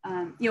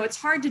 it's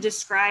hard to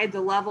describe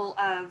the level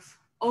of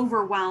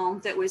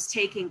overwhelm that was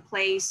taking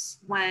place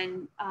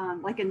when,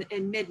 like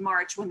in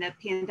mid-March, when the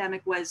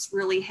pandemic was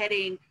really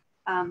hitting.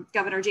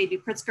 Governor J.B.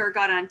 Pritzker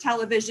got on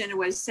television and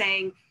was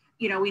saying,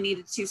 we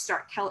needed to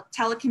start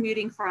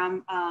telecommuting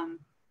from,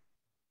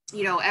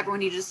 everyone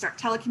needed to start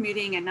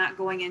telecommuting and not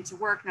going into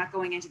work, not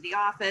going into the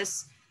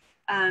office.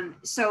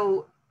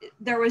 So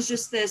there was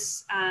just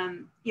this,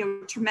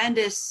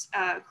 tremendous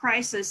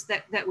crisis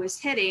that was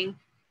hitting.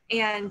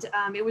 And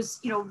it was,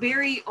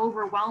 very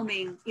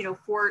overwhelming,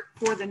 for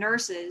the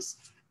nurses.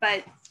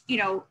 But,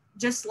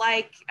 just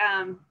like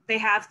they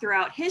have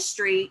throughout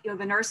history,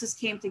 the nurses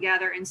came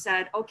together and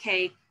said,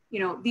 okay,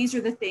 these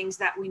are the things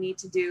that we need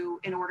to do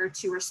in order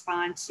to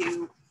respond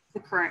to the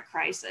current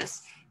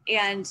crisis.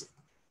 And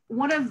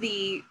one of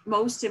the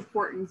most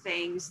important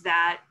things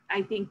that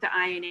I think the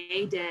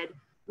INA did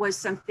was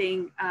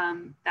something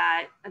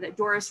that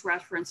Doris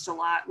referenced a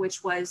lot,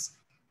 which was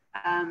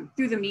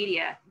through the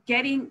media,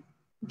 getting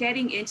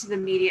into the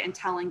media and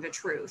telling the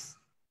truth.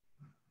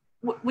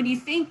 When you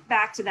think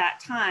back to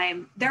that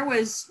time, there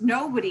was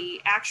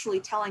nobody actually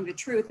telling the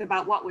truth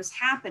about what was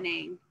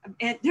happening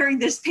during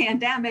this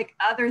pandemic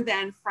other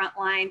than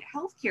frontline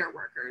healthcare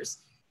workers.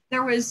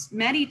 There was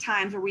many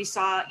times where we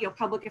saw,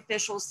 public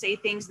officials say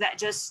things that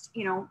just,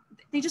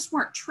 they just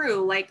weren't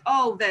true. Like,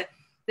 oh, the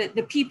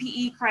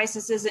PPE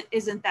crisis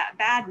isn't that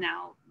bad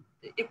now.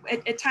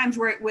 At times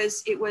where it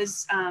was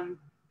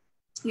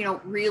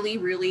really,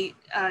 really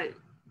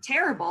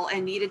terrible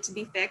and needed to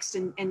be fixed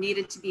and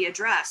needed to be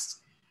addressed.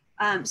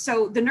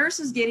 So the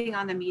nurses getting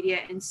on the media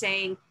and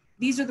saying,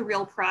 these are the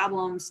real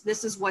problems,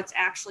 this is what's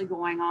actually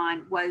going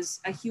on, was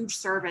a huge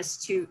service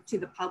to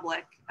the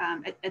public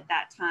at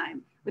that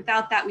time.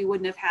 Without that, we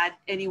wouldn't have had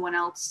anyone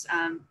else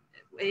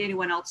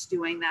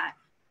doing that.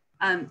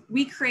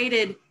 We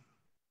created,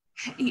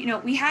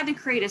 we had to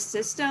create a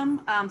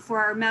system for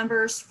our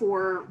members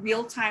for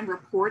real-time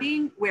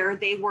reporting where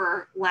they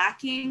were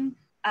lacking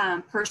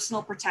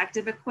personal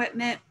protective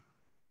equipment.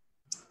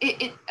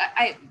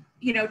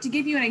 To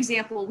give you an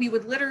example, we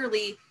would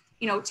literally,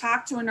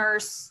 talk to a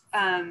nurse,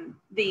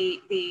 the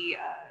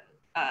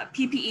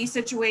PPE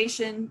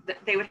situation that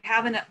they would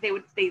have,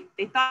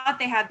 they thought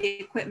they had the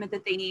equipment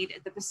that they need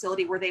at the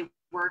facility where they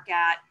work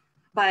at,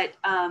 but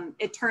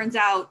it turns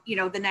out,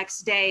 the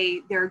next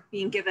day they're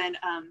being given,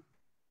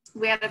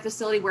 we had a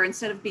facility where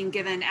instead of being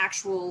given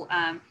actual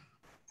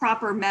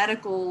proper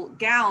medical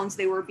gowns,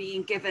 they were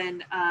being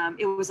given,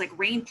 it was like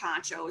rain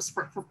ponchos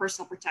for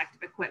personal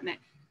protective equipment.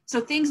 So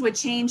things would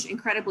change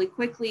incredibly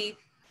quickly.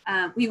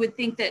 We would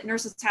think that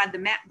nurses had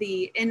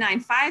the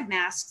N95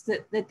 masks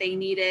that they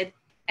needed.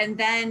 And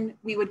then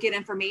we would get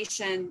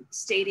information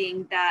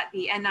stating that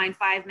the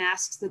N95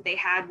 masks that they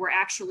had were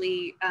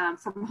actually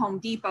from Home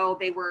Depot.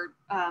 They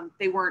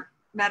weren't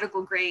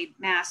medical grade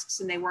masks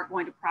and they weren't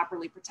going to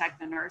properly protect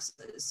the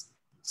nurses.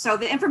 So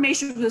the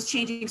information was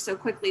changing so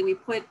quickly. We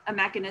put a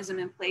mechanism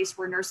in place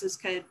where nurses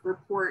could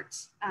report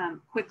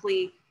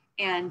quickly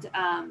and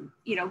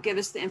give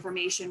us the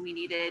information we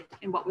needed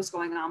and what was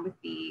going on with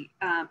the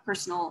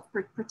personal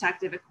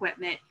protective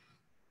equipment.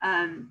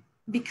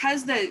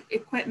 Because the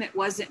equipment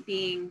wasn't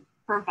being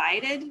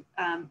provided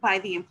by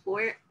the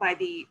employer, by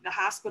the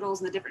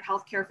hospitals and the different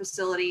healthcare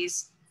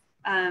facilities,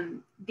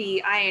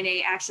 the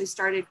INA actually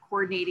started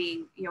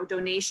coordinating,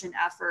 donation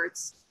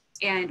efforts.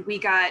 And we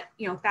got,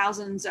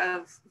 thousands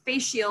of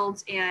face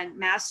shields and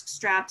mask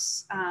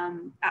straps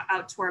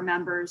out to our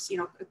members,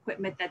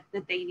 equipment that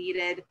they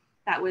needed.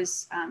 That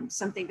was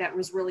something that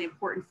was really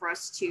important for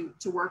us to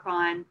work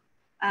on.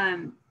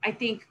 I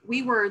think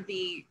we were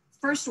the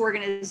first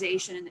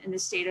organization in the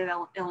state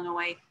of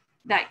Illinois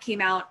that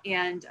came out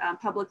and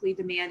publicly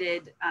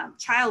demanded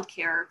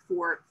childcare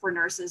for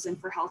nurses and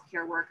for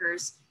healthcare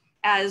workers.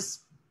 As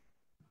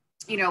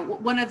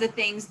one of the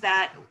things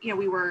that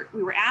we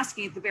were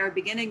asking at the very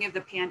beginning of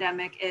the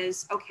pandemic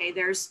is, okay,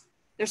 there's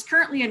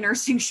currently a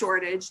nursing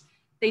shortage.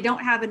 They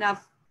don't have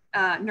enough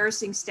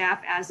nursing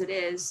staff as it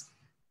is.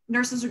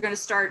 Nurses are going to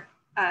start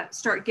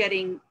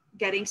getting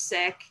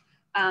sick.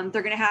 They're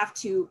going to have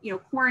to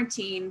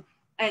quarantine,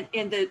 and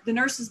the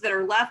nurses that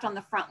are left on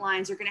the front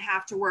lines are going to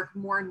have to work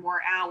more and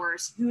more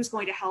hours. Who's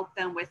going to help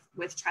them with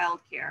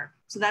childcare?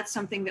 So that's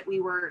something that we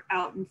were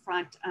out in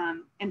front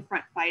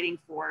fighting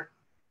for.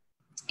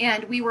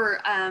 And we were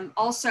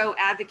also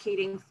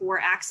advocating for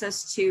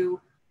access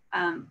to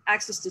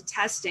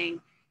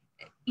testing.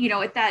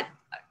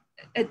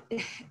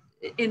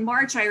 In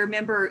March, I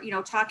remember,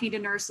 talking to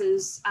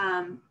nurses,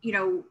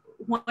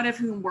 one of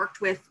whom worked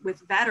with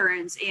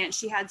veterans, and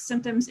she had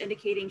symptoms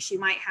indicating she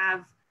might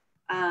have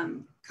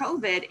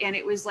COVID. And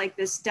it was like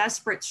this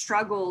desperate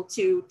struggle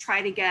to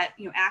try to get,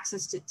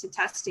 access to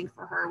testing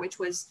for her, which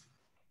was,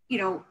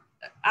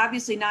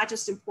 obviously not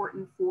just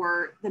important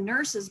for the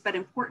nurses, but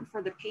important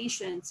for the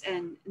patients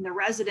and the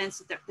residents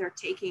that they're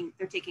taking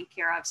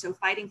care of. So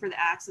fighting for the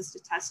access to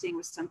testing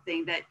was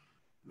something that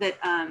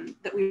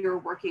we were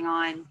working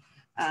on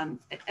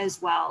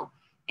as well.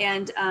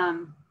 And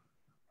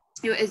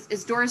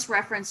as Doris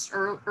referenced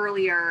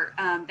earlier,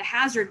 the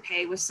hazard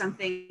pay was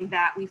something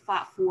that we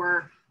fought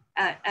for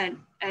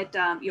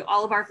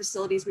all of our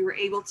facilities. We were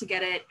able to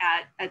get it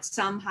at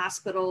some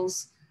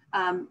hospitals,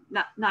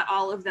 not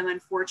all of them,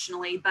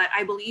 unfortunately, but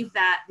I believe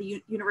that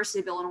the University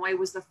of Illinois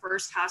was the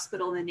first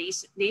hospital in the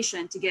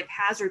nation to give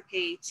hazard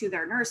pay to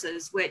their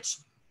nurses, which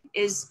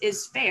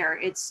is fair.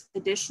 It's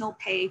additional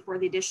pay for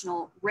the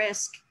additional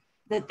risk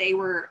that they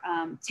were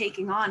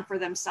taking on for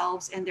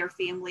themselves and their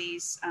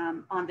families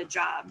on the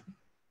job.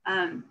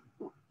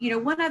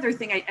 One other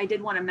thing I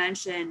did want to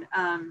mention,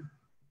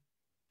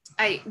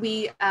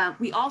 we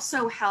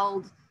also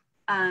held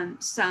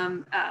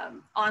some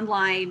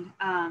online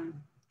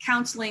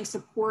counseling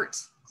support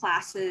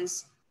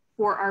classes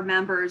for our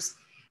members.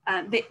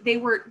 They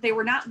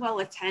were not well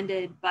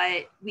attended,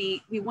 but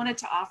we wanted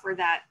to offer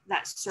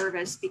that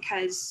service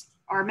because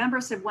our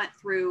members have went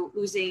through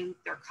losing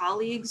their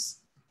colleagues,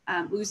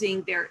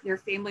 losing their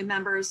family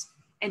members,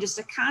 and just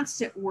a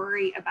constant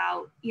worry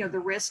about the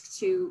risk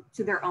to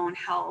their own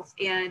health.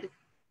 And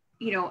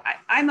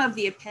I'm of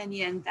the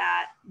opinion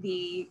that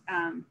the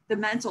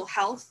mental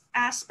health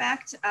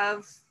aspect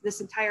of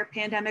this entire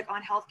pandemic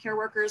on healthcare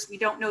workers, we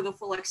don't know the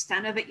full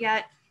extent of it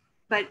yet,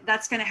 but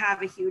that's going to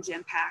have a huge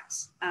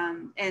impact.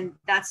 And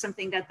that's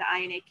something that the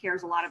INA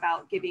cares a lot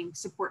about, giving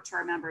support to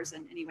our members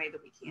in any way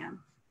that we can.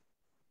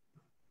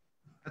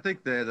 I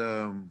think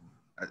that,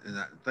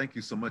 thank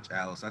you so much,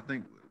 Alice. I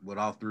think what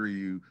all three of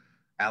you,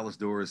 Alice,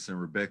 Doris, and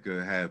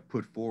Rebecca, have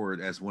put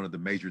forward as one of the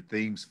major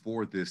themes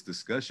for this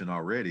discussion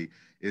already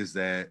is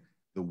that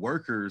the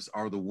workers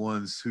are the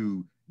ones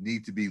who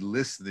need to be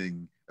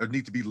listening or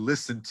need to be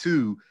listened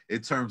to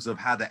in terms of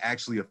how to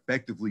actually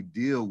effectively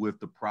deal with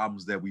the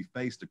problems that we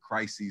face, the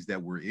crises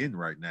that we're in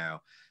right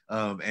now.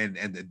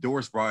 And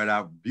Doris brought it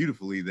out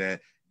beautifully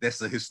that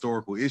that's a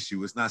historical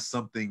issue. It's not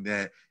something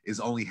that is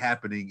only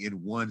happening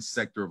in one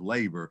sector of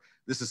labor.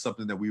 This is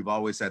something that we've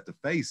always had to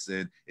face.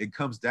 And it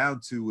comes down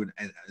to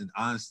an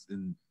honest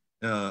and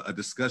a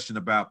discussion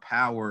about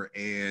power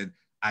and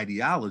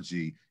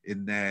ideology,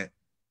 in that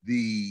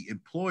the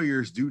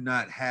employers do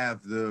not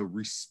have the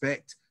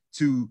respect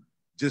to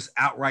just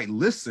outright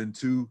listen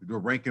to the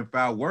rank and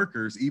file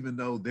workers, even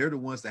though they're the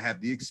ones that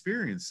have the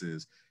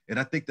experiences. And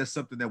I think that's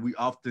something that we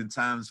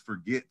oftentimes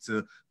forget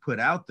to put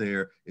out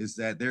there, is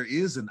that there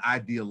is an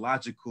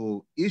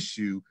ideological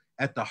issue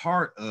at the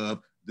heart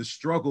of the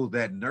struggle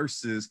that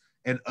nurses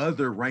and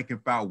other rank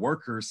and file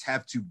workers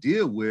have to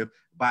deal with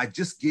by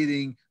just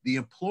getting the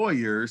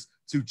employers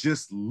to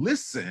just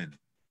listen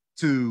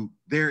to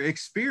their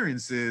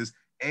experiences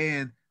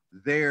and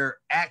their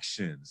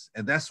actions.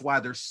 And that's why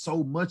there's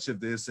so much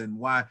of this, and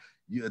why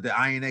the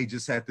INA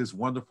just had this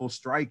wonderful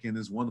strike and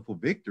this wonderful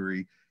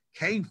victory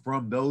came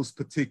from those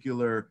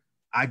particular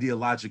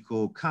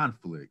ideological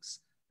conflicts.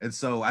 And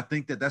so I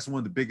think that that's one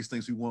of the biggest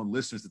things we want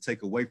listeners to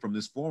take away from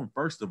this forum,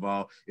 first of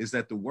all, is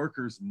that the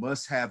workers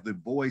must have their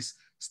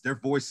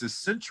voices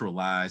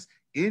centralized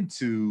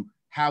into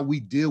how we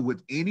deal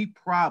with any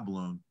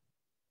problem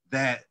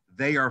that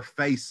they are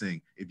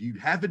facing. If you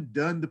haven't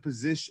done the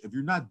position, if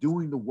you're not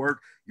doing the work,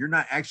 you're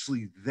not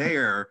actually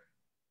there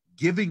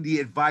giving the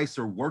advice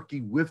or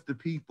working with the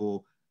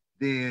people,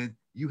 then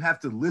you have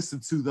to listen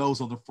to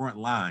those on the front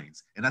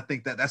lines. And I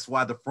think that that's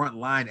why the front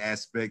line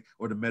aspect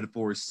or the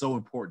metaphor is so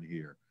important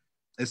here.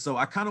 And so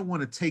I kind of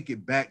want to take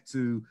it back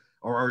to,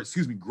 or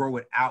grow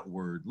it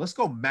outward. Let's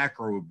go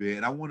macro a bit.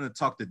 And I want to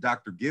talk to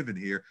Dr. Given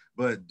here,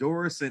 but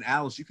Doris and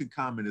Alice, you can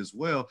comment as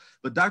well.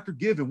 But Dr.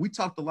 Given, we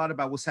talked a lot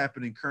about what's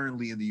happening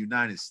currently in the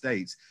United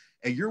States,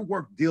 and your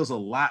work deals a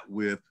lot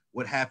with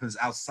what happens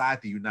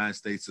outside the United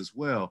States as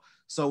well.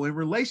 So in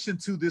relation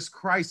to this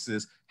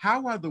crisis,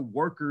 how are the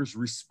workers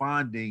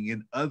responding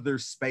in other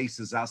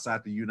spaces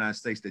outside the United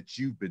States that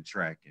you've been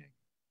tracking?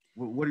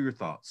 What are your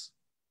thoughts?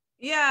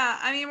 Yeah,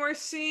 I mean, we're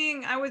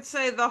seeing, I would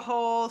say, the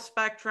whole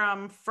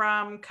spectrum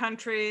from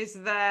countries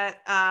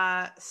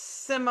that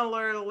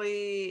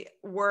similarly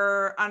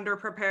were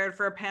underprepared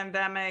for a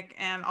pandemic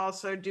and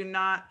also do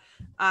not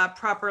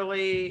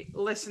properly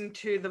listen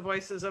to the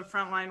voices of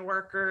frontline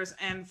workers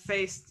and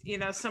faced,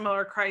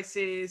 similar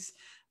crises.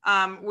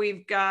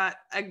 We've got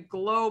a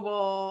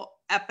global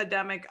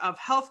epidemic of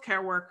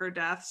healthcare worker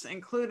deaths,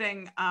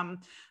 including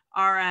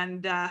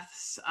RN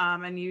deaths,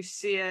 and you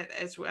see it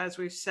as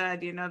we've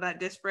said, that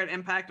disparate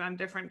impact on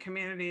different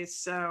communities.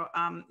 So,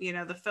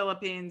 the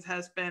Philippines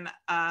has been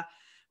a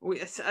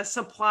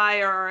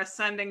supplier or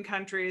sending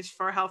countries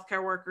for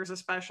healthcare workers,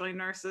 especially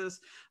nurses,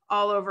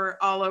 all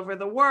over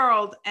the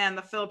world. And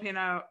the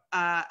Filipino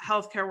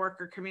healthcare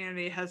worker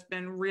community has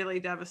been really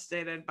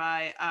devastated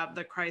by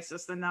the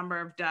crisis. The number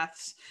of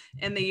deaths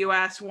in the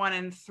US, 1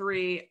 in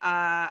 3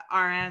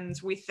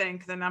 RNs. We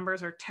think the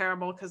numbers are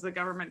terrible because the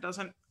government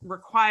doesn't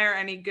require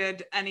any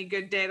good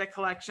data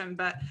collection,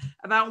 but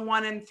about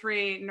 1 in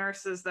 3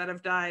 nurses that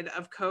have died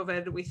of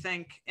COVID, we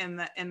think, in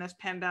this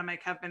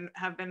pandemic have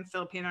been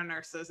Filipino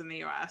nurses in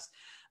the US.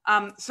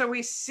 So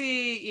we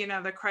see,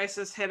 the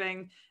crisis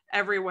hitting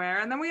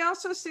everywhere. And then we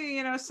also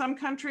see, some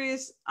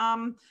countries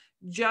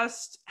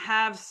just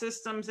have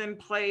systems in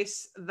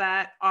place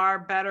that are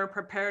better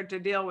prepared to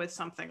deal with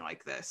something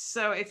like this.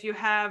 So if you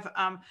have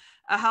a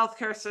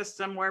healthcare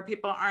system where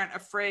people aren't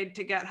afraid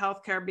to get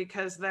healthcare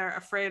because they're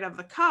afraid of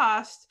the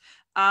cost,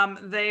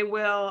 they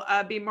will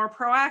be more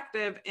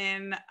proactive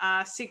in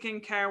seeking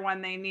care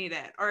when they need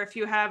it. Or if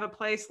you have a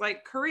place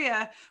like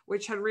Korea,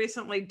 which had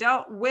recently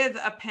dealt with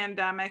a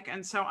pandemic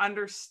and so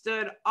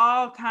understood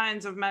all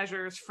kinds of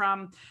measures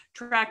from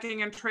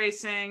tracking and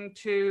tracing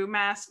to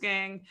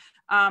masking,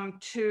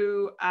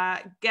 to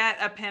get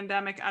a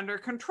pandemic under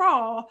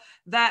control,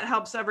 that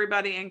helps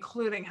everybody,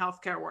 including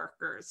healthcare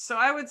workers. So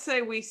I would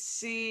say we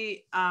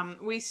see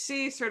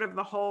sort of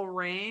the whole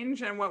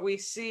range, and what we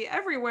see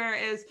everywhere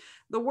is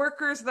the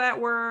workers that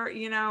were,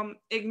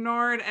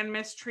 ignored and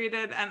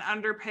mistreated and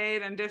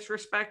underpaid and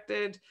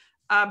disrespected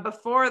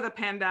before the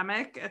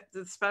pandemic,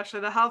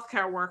 especially the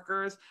healthcare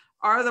workers,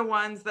 are the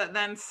ones that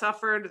then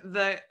suffered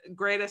the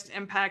greatest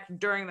impact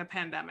during the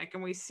pandemic.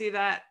 And we see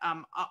that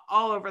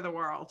all over the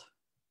world.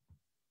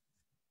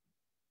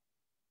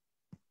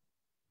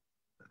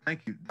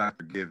 Thank you,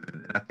 Dr.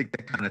 Given. And I think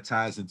that kind of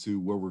ties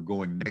into where we're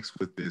going next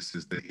with this,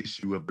 is the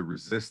issue of the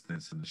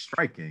resistance and the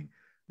striking,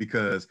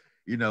 because,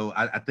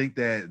 I think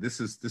that this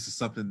is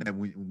something that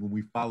when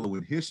we follow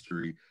in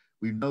history,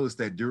 we've noticed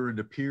that during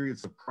the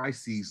periods of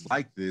crises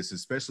like this,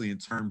 especially in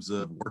terms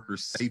of worker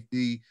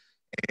safety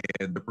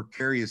and the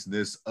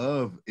precariousness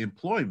of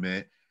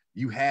employment,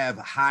 you have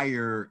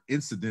higher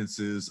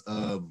incidences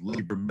of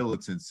labor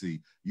militancy.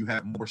 You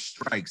have more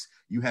strikes.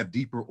 You have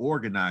deeper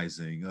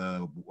organizing.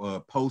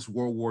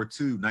 Post-World War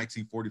II,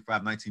 1945,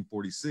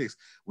 1946,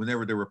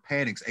 whenever there were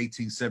panics,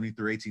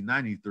 1873,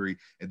 1893.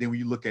 And then when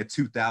you look at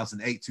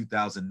 2008,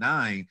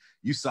 2009,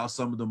 you saw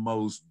some of the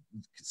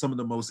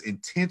most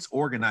intense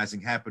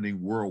organizing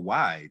happening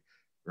worldwide,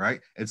 right?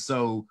 And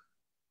so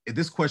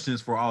this question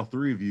is for all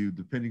three of you,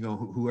 depending on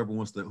whoever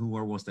wants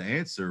to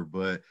answer.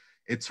 But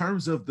in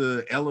terms of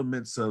the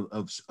elements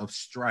of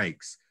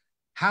strikes,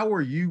 how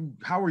are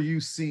you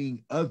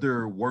seeing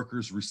other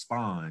workers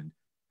respond,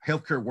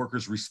 healthcare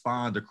workers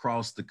respond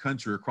across the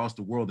country, across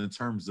the world, in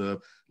terms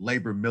of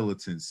labor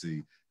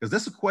militancy? Because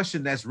that's a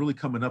question that's really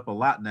coming up a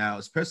lot now,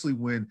 especially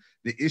when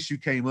the issue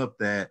came up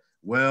that,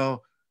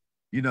 well,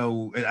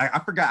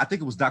 I forgot, I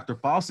think it was Dr.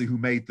 Fauci who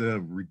made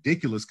the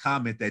ridiculous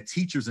comment that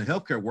teachers and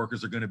healthcare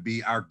workers are going to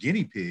be our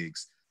guinea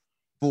pigs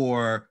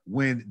for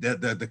when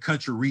the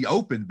country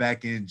reopened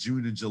back in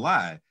June and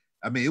July.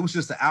 I mean, it was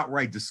just an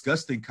outright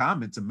disgusting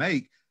comment to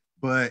make,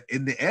 but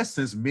in the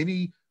essence,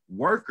 many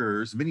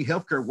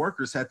healthcare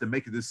workers had to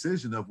make a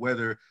decision of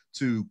whether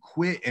to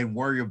quit and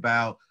worry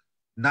about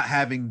not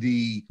having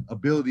the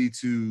ability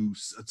to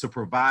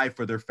provide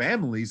for their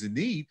families in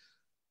need,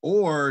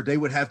 or they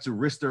would have to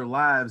risk their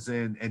lives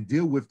and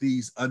deal with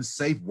these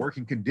unsafe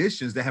working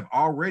conditions that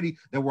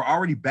were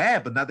already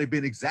bad, but now they've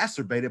been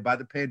exacerbated by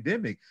the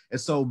pandemic.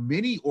 And so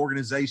many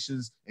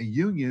organizations and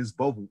unions,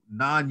 both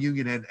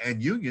non-union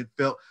and union,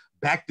 felt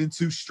backed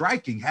into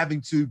striking, having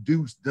to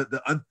do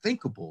the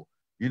unthinkable.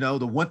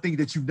 The one thing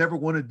that you never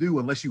want to do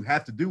unless you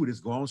have to do it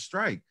is go on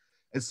strike.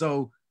 And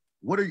so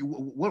what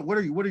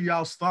are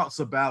y'all's thoughts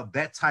about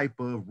that type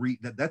of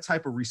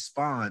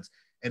response,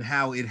 and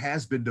how it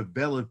has been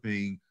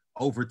developing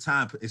over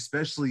time,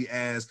 especially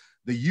as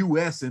the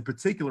U.S. in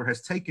particular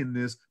has taken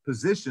this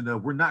position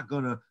of, we're not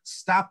going to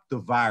stop the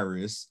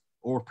virus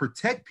or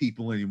protect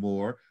people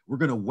anymore. We're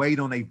going to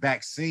wait on a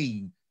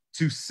vaccine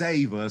to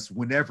save us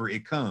whenever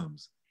it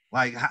comes.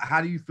 Like,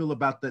 how do you feel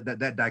about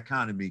that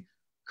dichotomy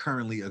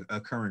currently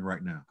occurring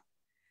right now?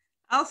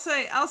 I'll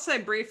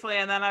say briefly,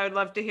 and then I would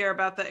love to hear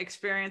about the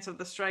experience of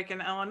the strike in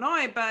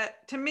Illinois. But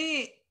to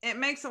me, it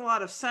makes a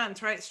lot of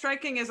sense, right?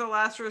 Striking is a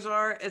last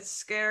resort. It's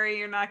scary.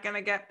 You're not going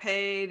to get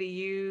paid.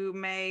 You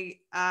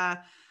may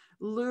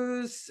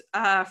lose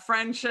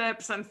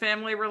friendships and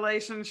family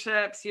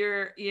relationships.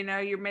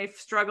 You may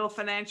struggle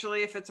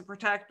financially if it's a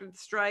protected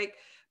strike.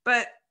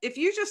 But if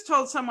you just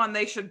told someone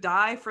they should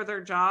die for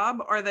their job,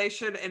 or they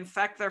should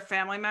infect their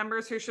family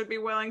members who should be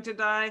willing to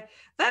die,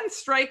 then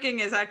striking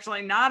is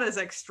actually not as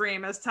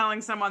extreme as telling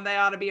someone they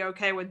ought to be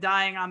okay with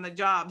dying on the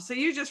job. So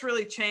you just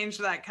really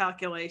changed that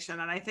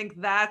calculation. And I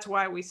think that's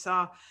why we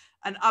saw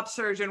an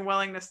upsurge in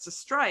willingness to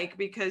strike,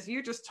 because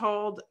you just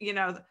told,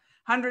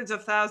 hundreds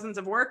of thousands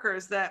of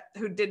workers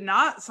who did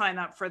not sign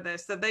up for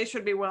this, that they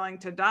should be willing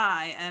to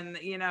die. And,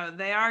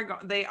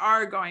 they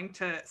are going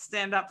to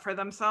stand up for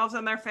themselves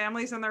and their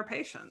families and their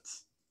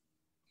patients.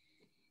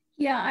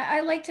 Yeah, I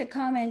like to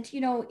comment,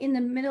 in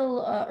the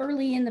middle,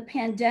 early in the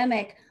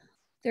pandemic,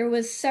 there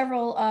was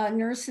several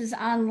nurses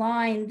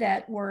online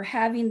that were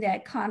having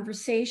that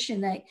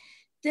conversation that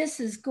this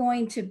is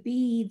going to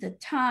be the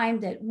time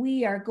that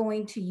we are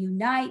going to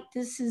unite.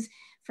 This is,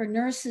 for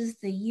nurses,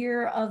 the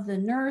year of the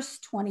nurse,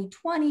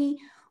 2020.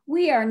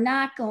 We are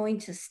not going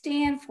to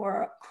stand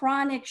for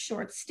chronic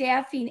short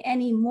staffing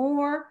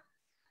anymore.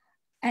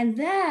 And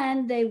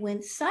then they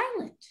went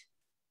silent.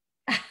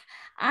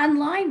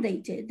 Online they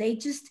did.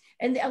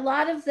 And a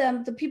lot of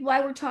them, the people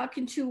I were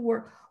talking to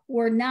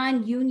were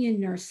non-union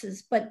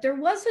nurses, but there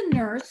was a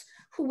nurse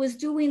who was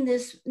doing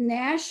this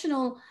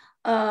national,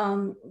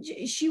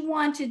 she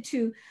wanted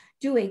to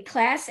do a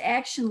class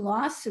action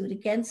lawsuit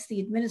against the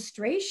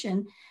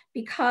administration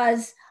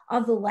because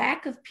of the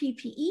lack of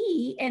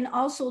PPE, and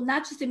also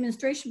not just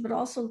administration, but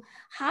also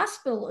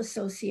hospital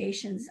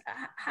associations.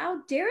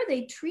 How dare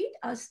they treat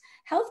us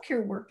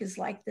healthcare workers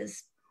like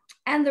this?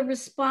 And the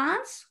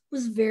response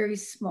was very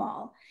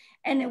small.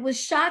 And it was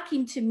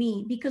shocking to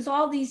me because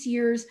all these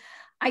years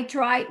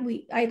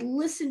I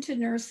listened to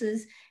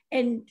nurses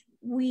and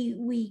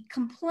we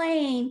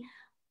complain,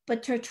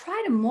 but to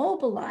try to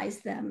mobilize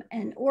them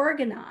and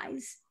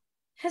organize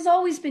has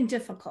always been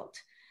difficult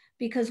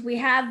because we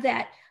have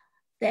that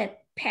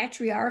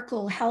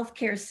patriarchal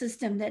healthcare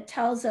system that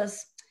tells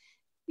us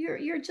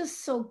you're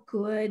just so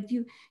good.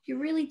 You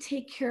really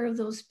take care of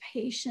those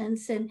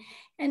patients.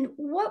 And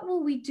what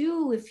will we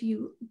do if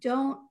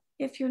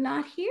you're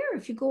not here,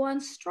 if you go on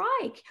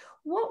strike?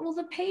 What will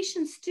the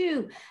patients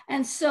do?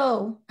 And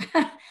so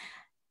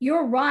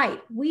you're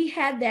right. We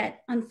had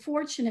that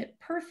unfortunate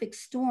perfect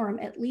storm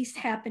at least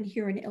happen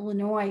here in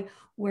Illinois,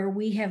 where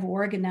we have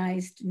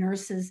organized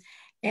nurses.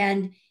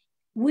 And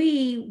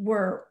we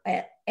were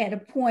at a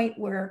point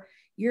where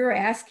you're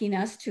asking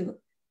us to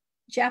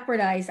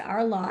jeopardize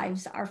our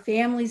lives, our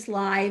families'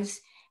 lives.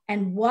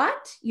 And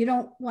what? You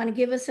don't want to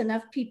give us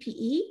enough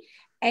PPE,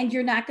 and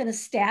you're not going to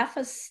staff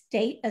us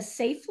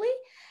safely?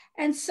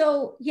 And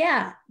so,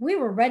 yeah, we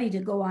were ready to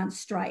go on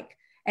strike.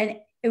 And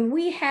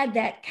we had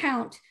that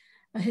count,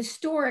 a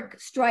historic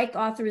strike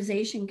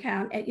authorization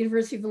count at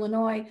University of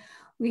Illinois.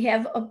 We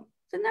have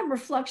the number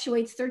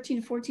fluctuates,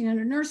 1,300 to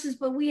 1,400 nurses,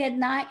 but we had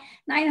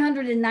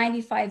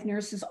 995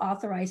 nurses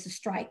authorized to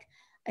strike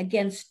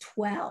against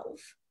 12.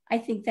 I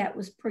think that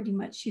was pretty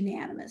much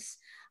unanimous.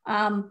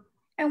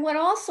 And what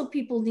also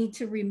people need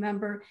to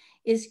remember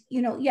is,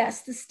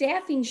 yes, the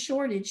staffing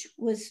shortage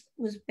was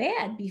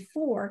bad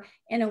before,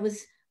 and it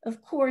was,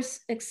 of course,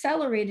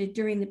 accelerated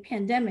during the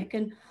pandemic.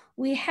 And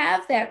we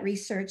have that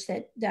research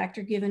that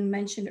Dr. Given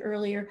mentioned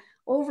earlier,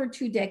 over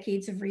 2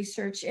 decades of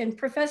research. And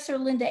Professor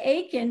Linda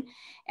Aiken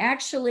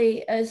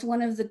actually is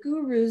one of the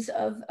gurus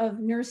of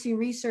nursing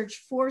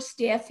research for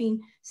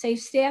staffing, safe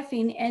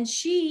staffing. And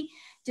she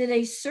did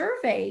a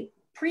survey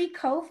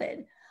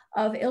pre-COVID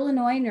of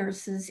Illinois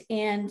nurses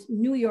and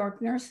New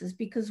York nurses,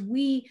 because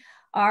we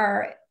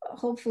are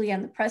hopefully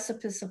on the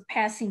precipice of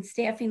passing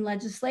staffing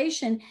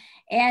legislation.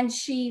 And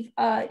she,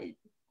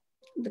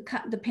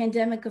 the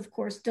pandemic, of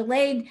course,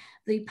 delayed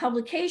the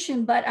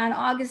publication, but on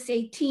August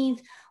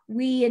 18th,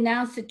 we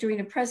announced it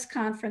during a press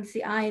conference,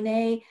 the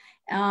INA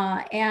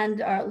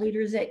and our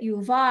leaders at U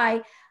of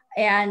I,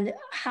 and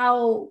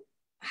how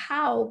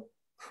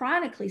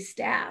chronically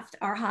staffed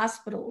our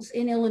hospitals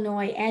in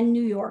Illinois and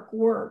New York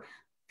were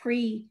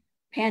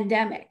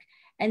pre-pandemic.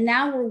 And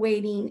now we're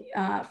waiting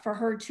for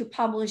her to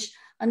publish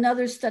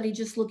another study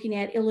just looking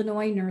at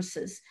Illinois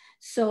nurses.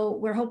 So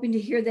we're hoping to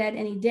hear that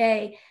any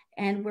day.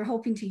 And we're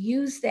hoping to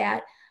use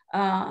that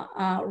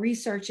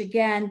research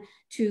again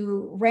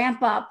to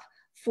ramp up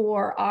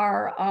for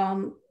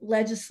our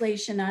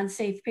legislation on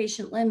safe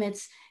patient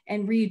limits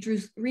and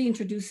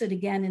reintroduce it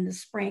again in the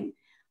spring.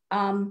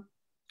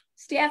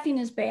 Staffing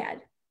is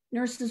bad.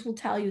 Nurses will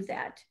tell you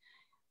that.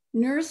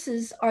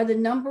 Nurses are the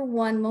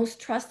 #1 most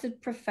trusted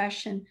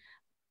profession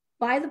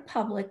by the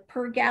public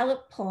per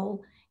Gallup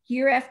poll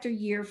year after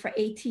year for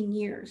 18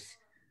 years.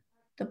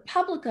 The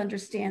public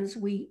understands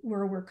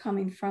where we're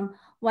coming from.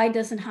 Why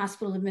doesn't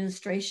hospital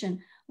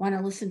administration want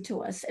to listen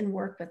to us and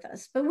work with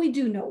us? But we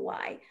do know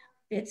why.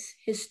 It's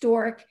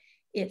historic.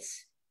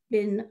 It's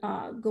been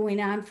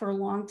going on for a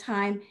long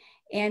time.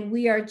 And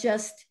we are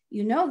just,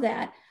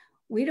 that,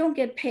 we don't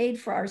get paid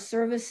for our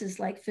services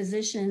like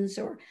physicians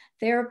or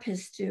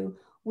therapists do.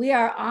 We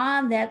are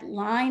on that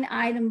line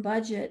item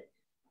budget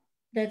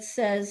that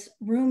says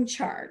room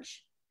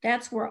charge.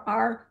 That's where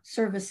our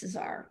services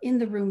are, in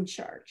the room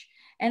charge.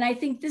 And I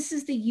think this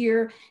is the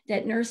year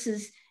that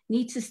nurses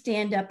need to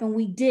stand up, and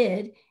we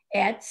did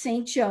at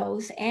St.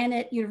 Joe's and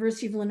at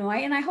University of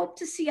Illinois. And I hope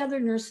to see other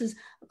nurses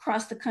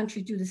across the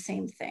country do the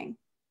same thing.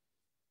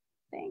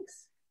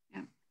 Thanks.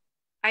 Yeah.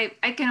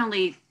 I can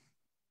only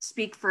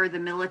speak for the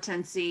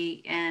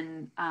militancy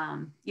and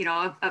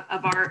of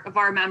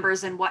our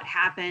members and what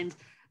happened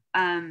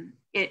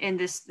in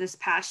this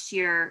past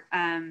year.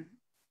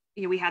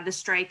 We had the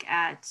strike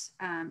at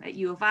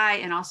U of I,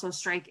 and also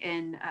strike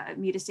in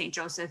Meta St.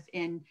 Joseph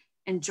in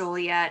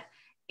Joliet.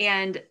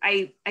 And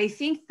I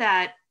think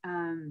that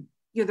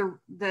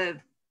the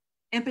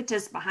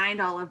impetus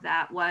behind all of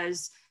that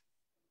was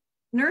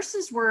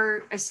nurses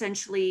were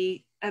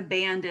essentially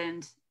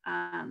abandoned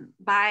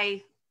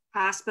by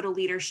hospital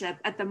leadership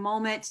at the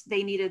moment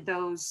they needed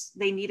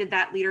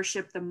that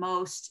leadership the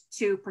most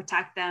to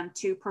protect them,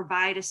 to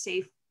provide a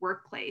safe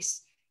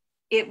workplace.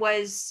 It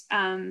was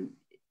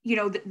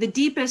the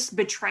deepest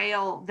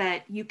betrayal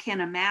that you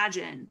can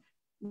imagine.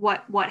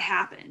 What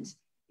happened,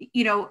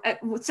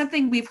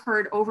 something we've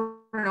heard over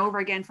and over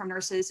again from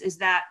nurses is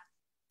that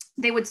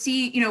they would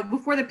see,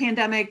 before the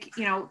pandemic,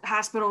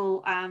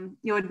 hospital,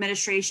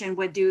 administration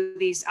would do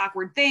these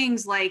awkward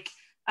things like,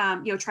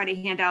 try to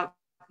hand out,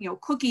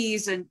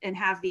 cookies and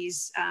have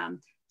these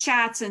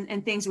chats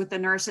and things with the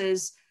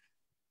nurses,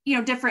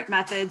 different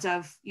methods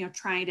of,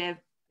 trying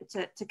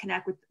to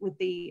connect with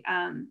the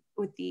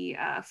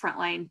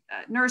frontline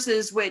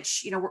nurses,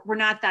 which, were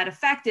not that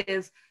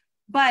effective,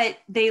 but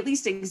they at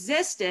least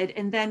existed.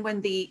 And then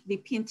when the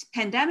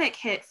pandemic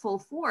hit full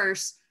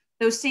force,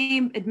 those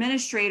same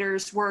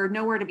administrators were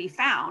nowhere to be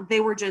found. They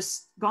were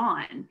just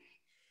gone.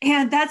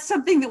 And that's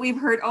something that we've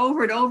heard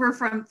over and over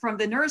from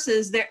the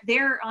nurses. They're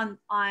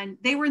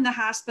they were in the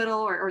hospital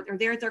or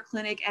they're at their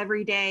clinic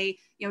every day,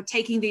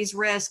 taking these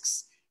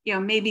risks.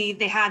 Maybe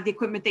they had the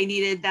equipment they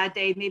needed that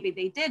day, maybe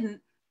they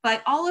didn't.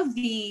 But all of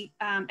the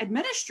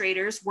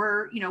administrators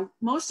were,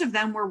 most of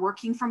them were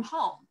working from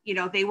home.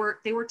 They were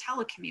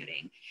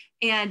telecommuting.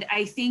 And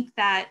I think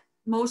that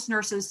most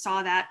nurses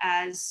saw that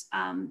as,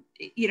 an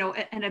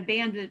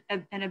abandonment.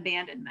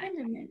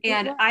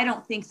 And I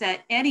don't think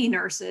that any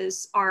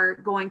nurses are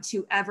going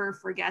to ever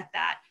forget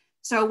that.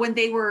 So when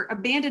they were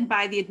abandoned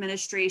by the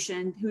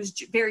administration, whose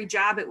very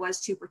job it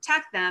was to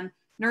protect them,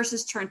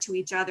 nurses turned to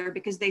each other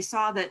because they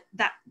saw that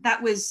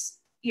was,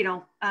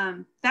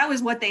 that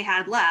was what they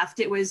had left.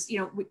 It was,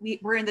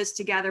 we're in this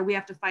together. We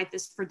have to fight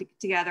this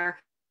together.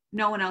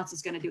 No one else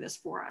is going to do this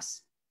for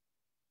us.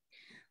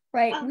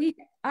 Right.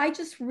 I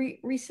just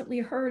recently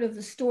heard of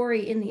the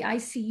story in the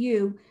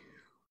ICU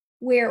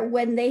where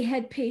when they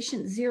had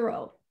patient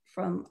 0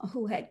 from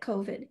who had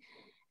COVID,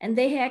 and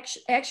they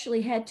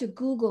actually had to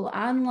Google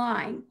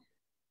online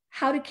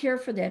how to care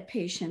for that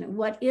patient and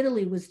what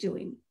Italy was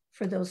doing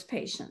for those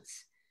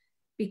patients,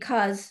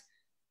 because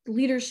the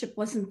leadership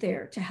wasn't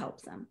there to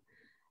help them.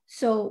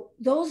 So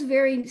those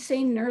very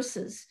same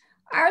nurses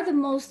are the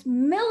most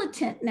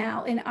militant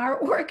now in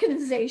our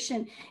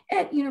organization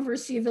at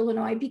University of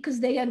Illinois, because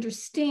they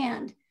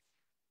understand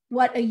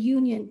what a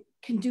union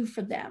can do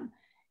for them.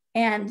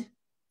 And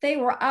they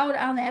were out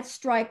on that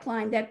strike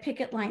line, that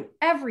picket line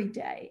every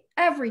day.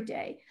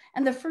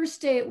 And the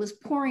first day it was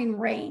pouring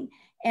rain.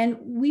 And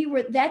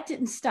that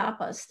didn't stop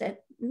us.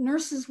 That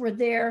nurses were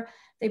there.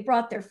 They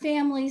brought their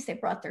families, they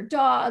brought their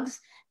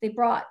dogs, they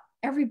brought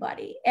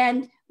everybody.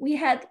 And we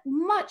had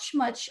much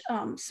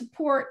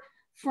support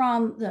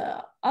from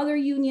the other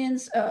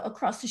unions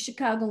across the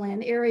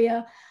Chicagoland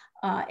area,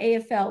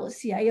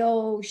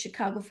 AFL-CIO,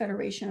 Chicago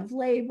Federation of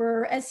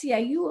Labor,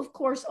 SEIU, of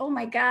course. Oh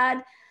my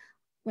God,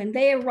 when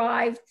they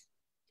arrived,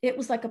 it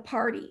was like a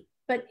party.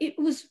 But it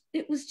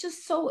was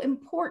just so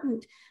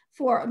important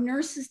for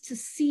nurses to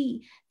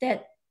see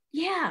that,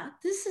 yeah,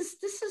 this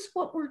is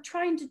what we're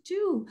trying to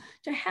do,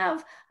 to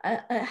have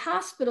a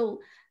hospital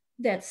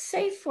that's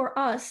safe for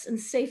us and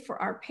safe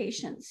for our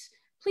patients.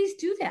 Please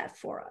do that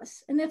for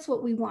us. And that's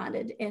what we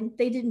wanted. And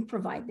they didn't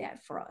provide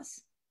that for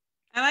us.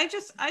 And I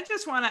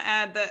just want to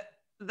add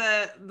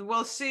that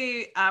we'll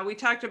see, we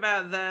talked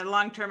about the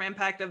long-term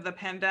impact of the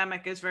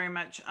pandemic is very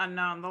much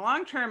unknown. The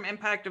long-term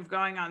impact of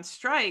going on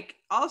strike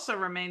also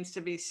remains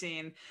to be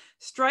seen.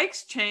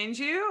 Strikes change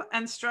you,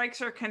 and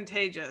strikes are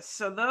contagious.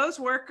 So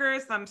those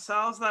workers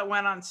themselves that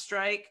went on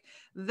strike,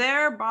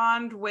 their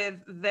bond with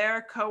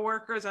their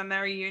coworkers and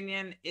their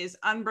union is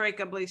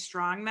unbreakably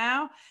strong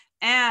now.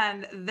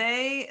 And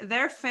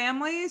their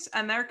families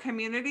and their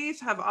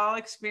communities have all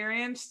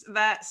experienced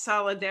that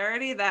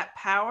solidarity, that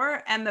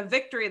power, and the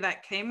victory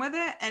that came with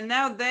it. And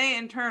now they,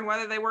 in turn,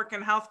 whether they work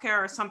in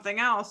healthcare or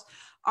something else,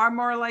 are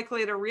more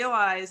likely to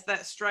realize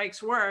that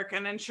strikes work.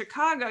 And in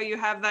Chicago, you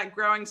have that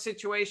growing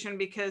situation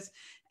because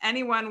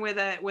anyone with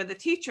a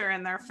teacher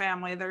in their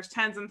family, there's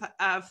tens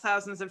of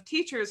thousands of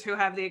teachers who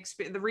have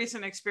the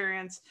recent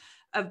experience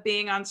of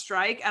being on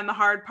strike, and the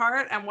hard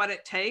part and what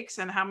it takes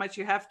and how much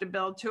you have to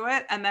build to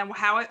it, and then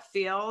how it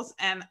feels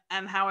and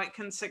how it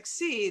can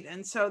succeed.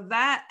 And so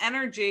that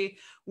energy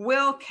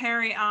will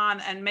carry on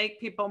and make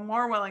people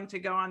more willing to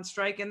go on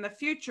strike in the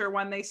future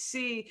when they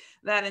see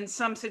that in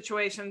some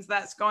situations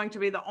that's going to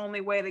be the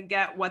only way to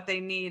get what they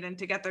need and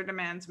to get their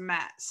demands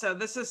met. So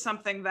this is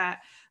something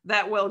that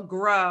will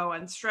grow,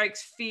 and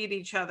strikes feed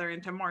each other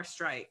into more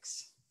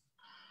strikes.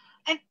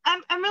 And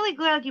I'm really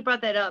glad you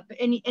brought that up.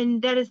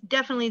 And that is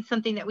definitely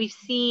something that we've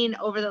seen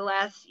over the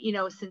last,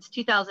 since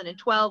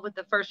 2012 with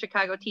the first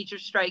Chicago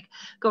teachers strike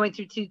going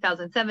through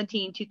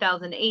 2017,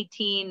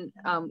 2018.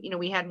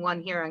 We had one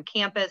here on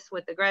campus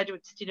with the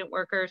graduate student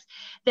workers,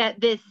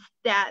 that this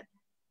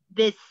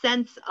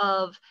sense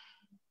of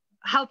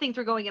how things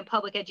were going in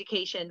public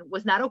education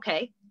was not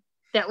okay,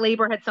 that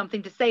labor had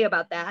something to say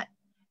about that.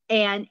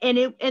 And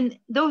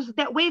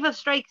that wave of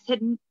strikes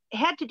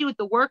had to do with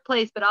the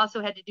workplace, but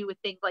also had to do with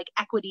things like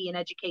equity in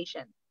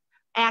education,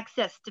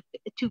 access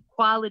to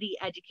quality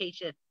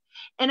education.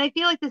 And I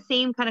feel like the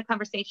same kind of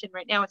conversation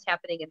right now is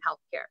happening in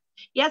healthcare.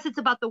 Yes, it's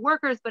about the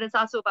workers, but it's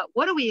also about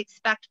what do we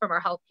expect from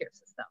our healthcare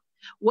system?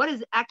 What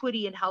does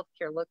equity in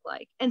healthcare look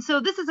like? And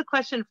so this is a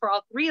question for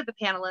all three of the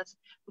panelists.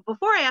 But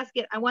before I ask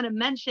it, I want to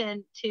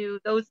mention to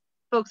those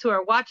folks who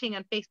are watching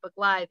on Facebook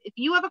Live, if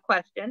you have a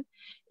question,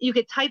 you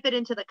could type it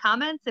into the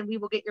comments and we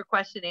will get your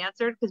question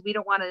answered, because we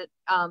don't want to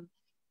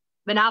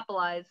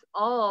monopolize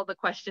all the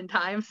question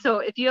time. So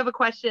if you have a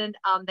question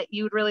that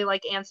you would really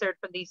like answered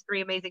from these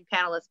three amazing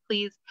panelists,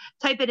 please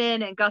type it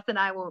in and Gus and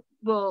I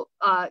will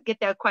get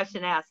that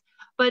question asked.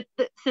 But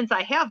since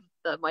I have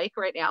the mic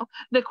right now,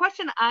 the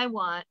question I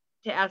want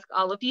to ask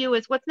all of you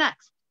is what's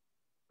next,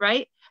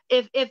 right?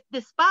 If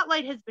the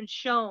spotlight has been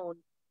shown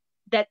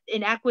that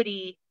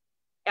inequity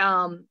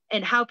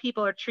and how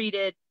people are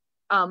treated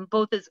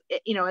both as,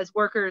 as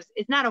workers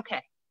is not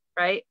okay,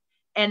 right?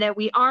 And that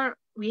we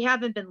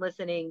haven't been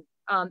listening,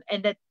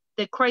 and that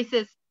the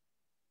crisis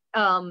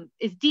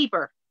is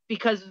deeper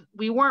because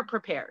we weren't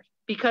prepared,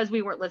 because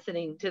we weren't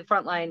listening to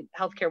frontline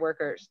healthcare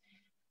workers.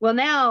 Well,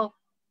 now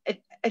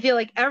I feel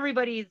like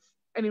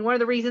one of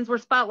the reasons we're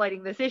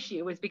spotlighting this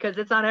issue is because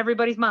it's on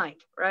everybody's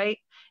mind, right?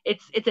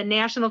 It's a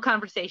national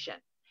conversation.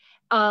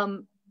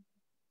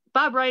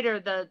 Bob Reiter,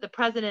 the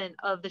president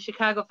of the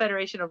Chicago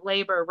Federation of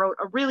Labor, wrote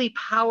a really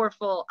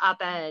powerful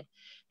op-ed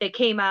that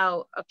came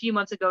out a few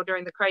months ago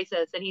during the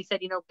crisis. And he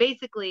said,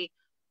 basically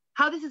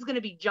how this is going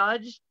to be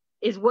judged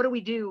is what do we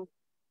do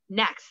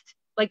next?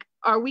 Like,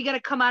 are we going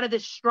to come out of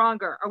this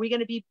stronger? Are we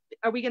going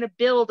to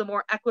build a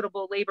more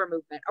equitable labor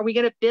movement? Are we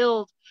going to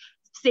build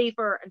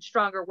safer and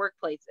stronger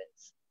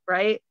workplaces,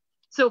 right?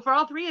 So for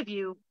all three of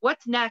you,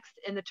 what's next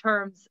in the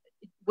terms,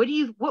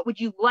 what would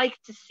you like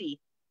to see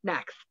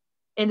next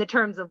in the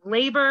terms of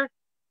labor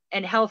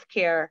and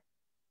healthcare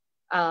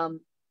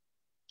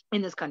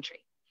in this country?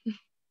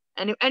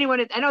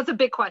 Anyone, I know it's a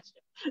big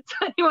question,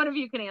 so any one of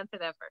you can answer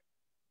that first.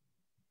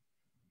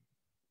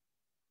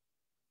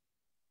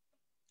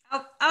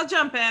 I'll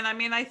jump in.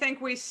 I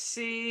think we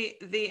see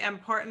the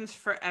importance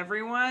for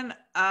everyone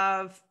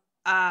of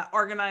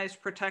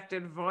organized,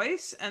 protected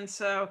voice. And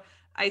so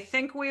I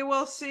think we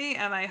will see,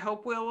 and I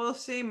hope we will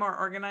see, more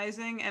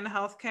organizing in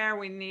healthcare.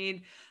 We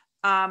need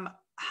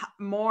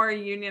more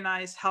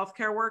unionized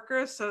healthcare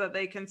workers so that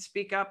they can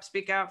speak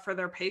out for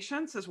their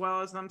patients as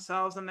well as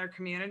themselves and their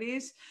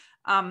communities.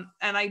 And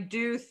I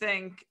do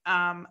think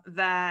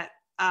that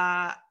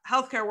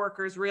healthcare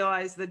workers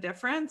realize the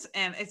difference,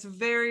 and it's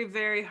very,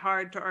 very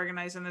hard to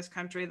organize in this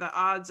country. The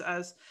odds,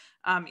 as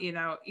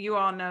you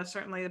all know,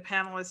 certainly the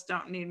panelists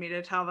don't need me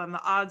to tell them,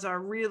 the odds are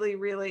really,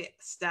 really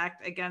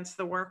stacked against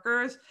the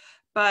workers,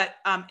 but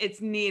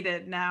it's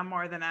needed now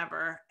more than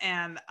ever.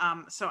 And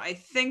so I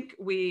think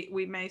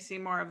we may see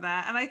more of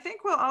that. And I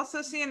think we'll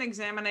also see an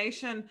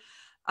examination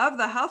of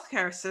the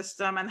healthcare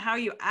system and how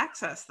you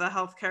access the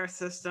healthcare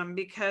system,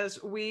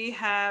 because we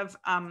have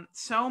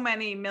so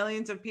many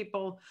millions of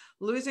people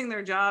losing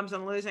their jobs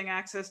and losing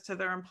access to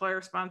their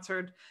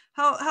employer-sponsored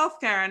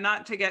healthcare. And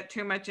not to get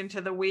too much into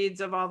the weeds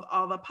of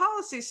all the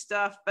policy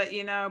stuff, but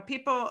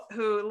people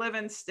who live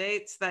in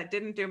states that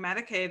didn't do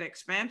Medicaid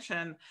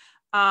expansion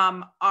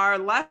are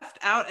left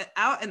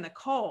out in the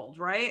cold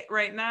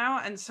right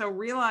now. And so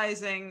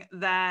realizing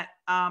that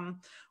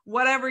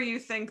whatever you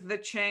think the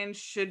change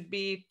should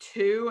be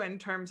in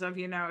terms of,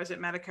 is it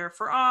Medicare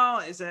for all?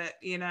 Is it,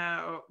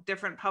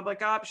 different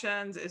public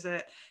options? Is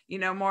it,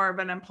 more of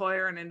an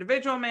employer and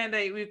individual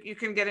mandate? You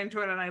can get into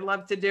it, and I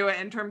love to do it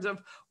in terms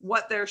of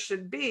what there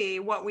should be.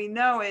 What we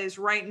know is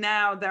right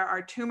now there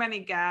are too many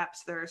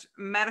gaps. There's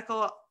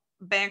medical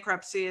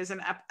bankruptcy is an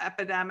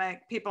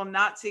epidemic. People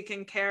not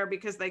seeking care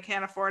because they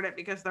can't afford it,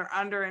 because they're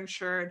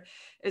underinsured,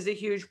 is a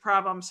huge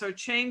problem. So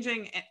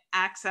changing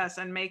access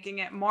and making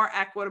it more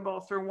equitable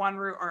through one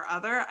route or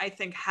other, I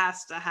think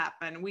has to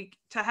happen.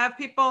 To have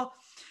people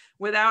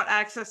without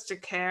access to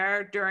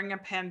care during a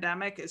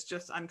pandemic is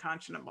just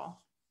unconscionable.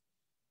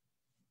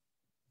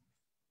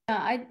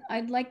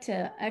 I'd like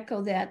to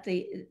echo that.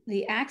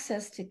 The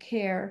access to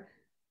care,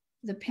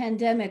 the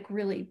pandemic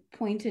really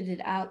pointed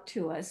it out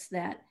to us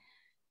that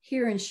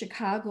here in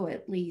Chicago,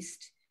 at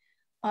least,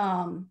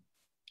 who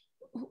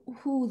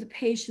the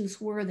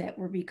patients were that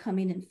were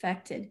becoming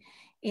infected.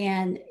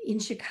 And in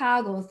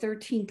Chicago,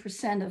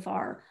 13% of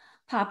our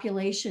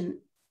population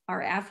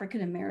are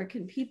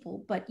African-American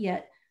people, but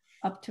yet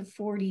up to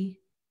 60%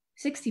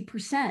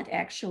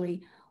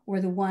 actually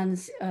were the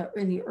ones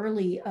in the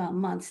early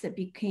months that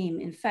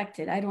became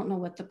infected. I don't know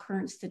what the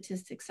current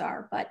statistics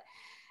are, but,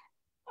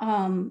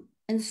 and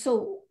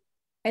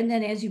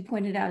then as you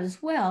pointed out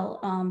as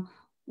well,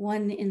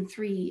 1 in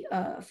 3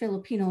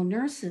 Filipino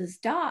nurses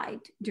died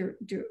due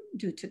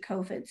to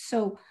COVID.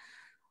 So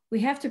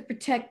we have to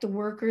protect the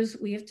workers,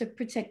 we have to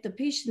protect the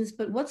patients,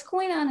 but what's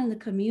going on in the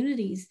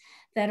communities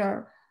that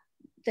are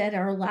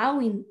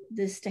allowing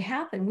this to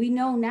happen? We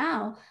know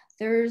now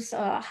there's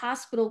a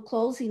hospital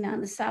closing on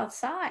the South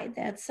Side.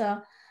 That's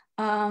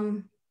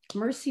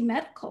Mercy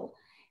Medical.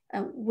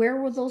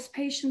 Where will those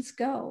patients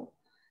go?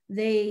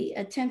 They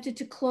attempted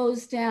to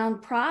close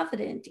down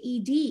Provident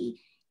ED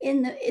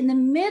in the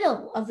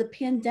middle of the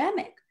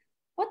pandemic.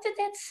 What did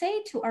that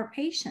say to our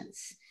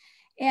patients?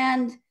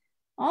 And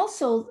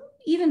also,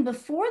 even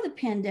before the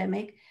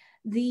pandemic,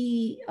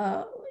 the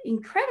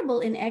incredible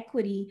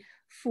inequity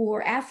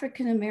for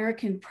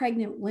African-American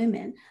pregnant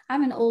women.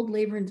 I'm an old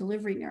labor and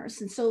delivery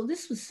nurse. And so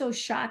this was so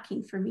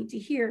shocking for me to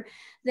hear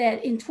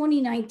that in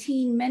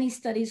 2019, many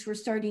studies were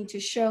starting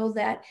to show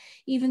that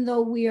even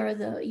though we are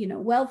the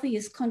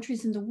wealthiest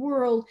countries in the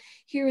world,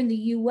 here in the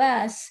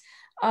US,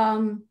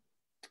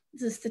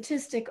 the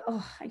statistic,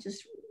 I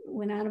just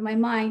went out of my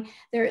mind.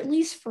 There, at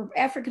least for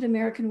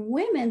African-American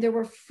women, there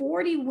were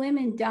 40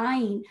 women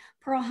dying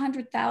per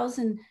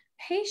 100,000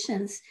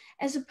 patients,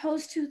 as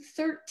opposed to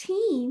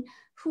 13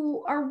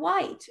 who are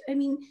white. I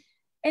mean,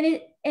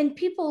 and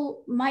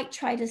people might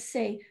try to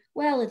say,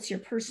 well, it's your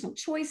personal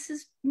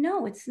choices.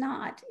 No, it's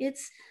not.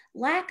 It's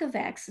lack of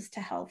access to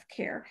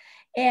healthcare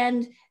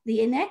and the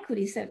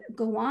inequities that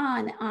go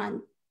on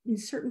in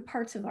certain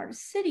parts of our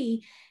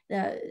city,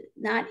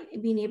 not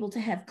being able to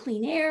have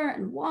clean air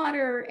and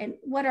water, and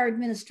what our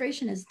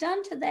administration has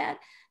done to that.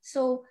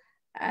 So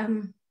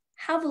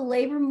how the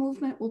labor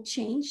movement will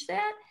change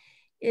that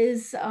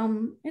is,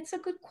 it's a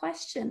good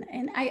question.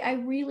 And I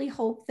really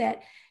hope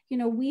that,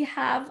 we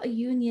have a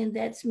union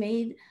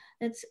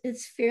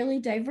it's fairly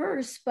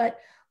diverse, but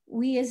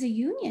we as a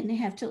union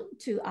have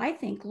to I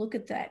think, look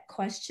at that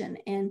question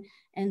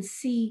and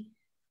see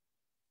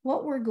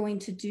what we're going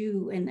to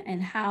do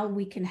and how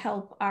we can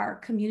help our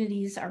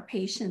communities, our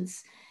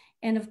patients,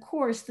 and of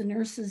course, the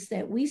nurses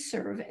that we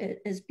serve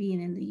as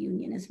being in the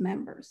union as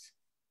members.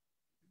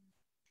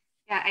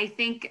 Yeah, I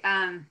think,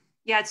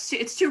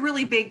 it's two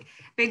really big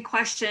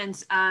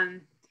questions.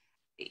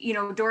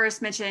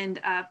 Doris mentioned,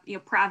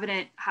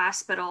 Provident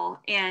Hospital,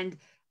 and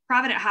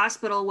Provident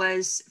Hospital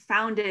was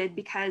founded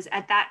because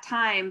at that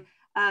time,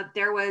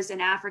 there was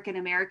an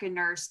African-American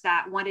nurse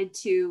that wanted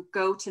to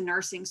go to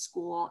nursing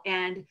school,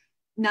 and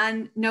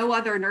no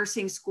other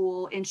nursing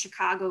school in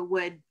Chicago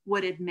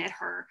would admit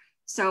her.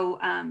 So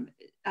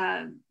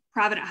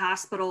Provident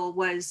Hospital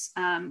was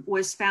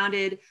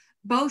founded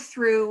both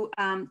through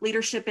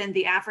leadership in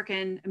the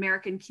African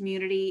American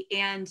community,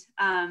 and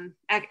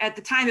at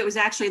the time it was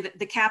actually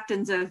the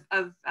captains of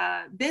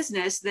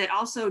business that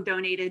also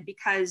donated,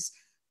 because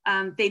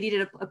they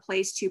needed a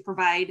place to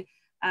provide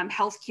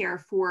healthcare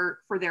for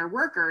their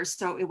workers.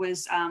 So it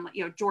was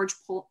George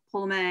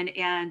Pullman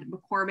and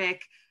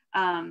McCormick.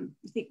 I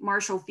think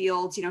Marshall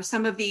Fields,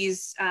 some of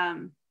these,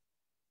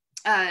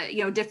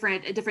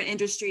 different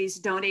industries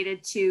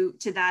donated to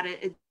that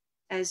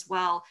as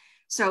well.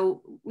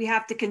 So we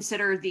have to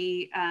consider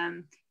the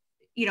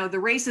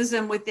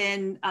racism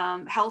within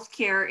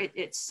healthcare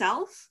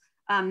itself,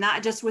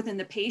 not just within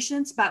the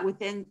patients, but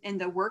within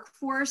the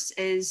workforce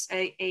is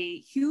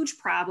a huge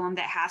problem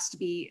that has to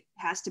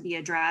be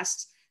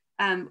addressed.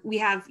 We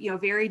have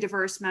very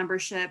diverse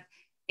membership.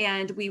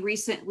 And we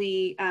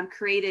recently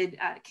created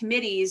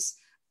committees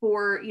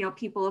for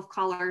people of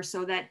color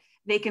so that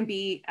they can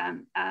be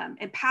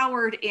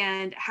empowered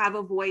and have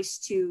a voice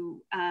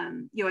to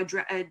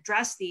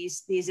address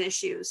these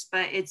issues.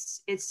 But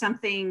it's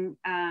something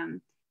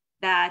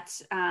that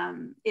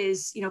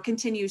is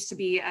continues to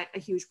be a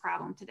huge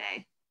problem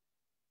today.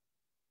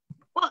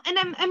 Well, and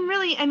I'm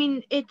really,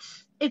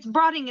 it's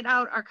broadening it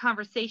out, our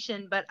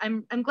conversation, but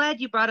I'm glad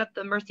you brought up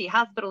the Mercy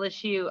Hospital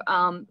issue.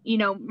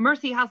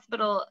 Mercy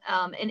Hospital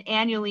and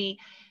annually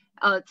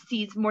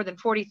sees more than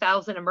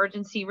 40,000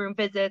 emergency room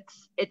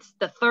visits. It's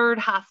the third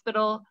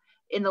hospital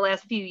in the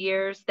last few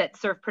years that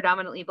serve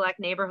predominantly Black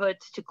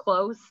neighborhoods to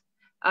close,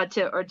 go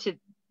through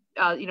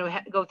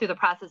the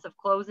process of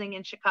closing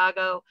in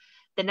Chicago.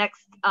 The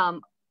next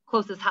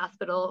closest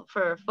hospital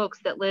for folks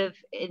that live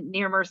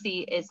near Mercy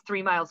is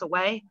 3 miles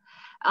away.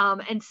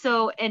 And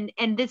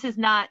this is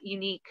not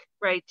unique,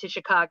 right, to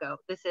Chicago.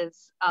 This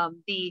is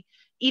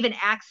even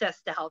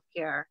access to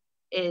healthcare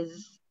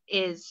is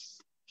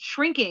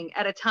shrinking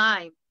at a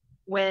time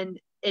when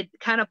it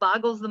kind of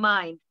boggles the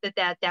mind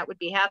that would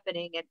be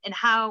happening, and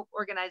how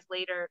organized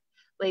labor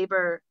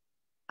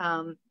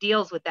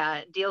deals with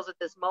that, and deals with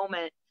this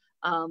moment,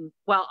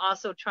 while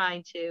also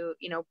trying to,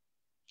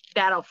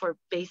 battle for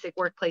basic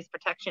workplace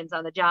protections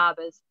on the job.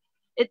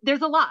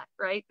 There's a lot,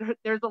 right?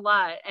 There's a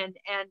lot. And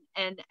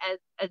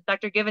as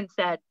Dr. Given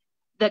said,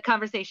 the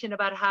conversation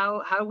about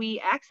how we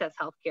access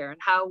healthcare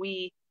and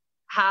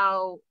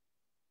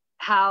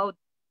how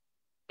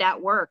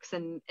that works,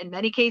 and in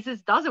many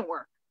cases doesn't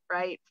work,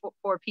 right,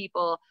 for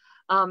people,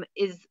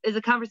 is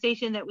a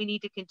conversation that we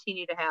need to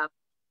continue to have.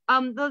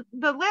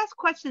 The last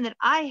question that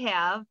I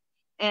have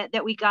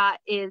that we got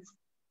is,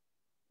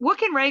 what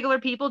can regular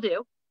people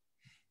do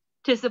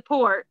to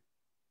support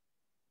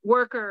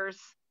workers,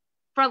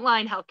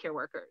 frontline healthcare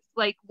workers?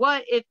 Like,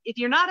 what if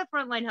you're not a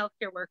frontline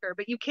healthcare worker,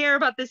 but you care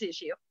about this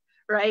issue,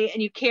 right?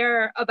 And you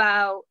care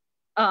about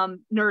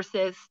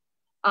nurses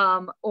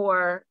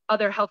or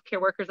other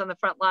healthcare workers on the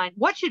front line,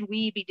 what should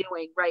we be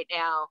doing right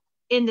now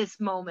in this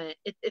moment?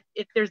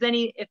 If there's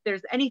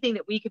anything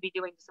that we could be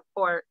doing to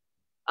support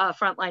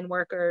frontline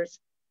workers,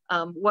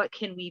 what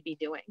can we be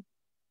doing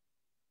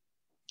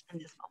in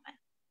this moment?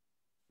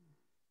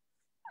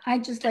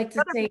 I'd just like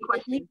to say,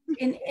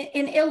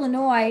 in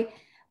Illinois,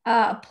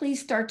 please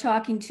start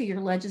talking to your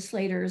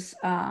legislators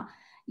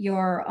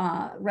your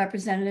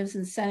representatives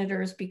and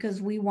senators,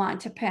 because we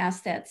want to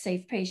pass that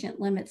safe patient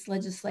limits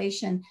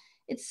legislation.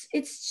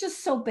 It's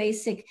just so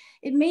basic.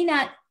 It may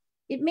not,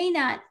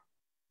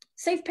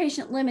 safe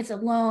patient limits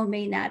alone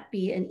may not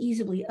be an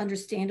easily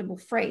understandable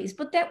phrase,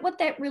 but what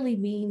that really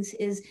means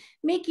is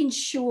making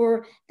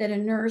sure that a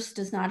nurse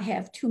does not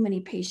have too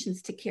many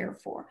patients to care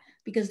for.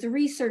 Because the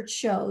research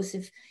shows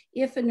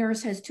if a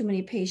nurse has too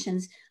many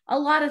patients, a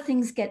lot of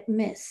things get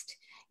missed.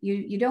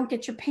 You don't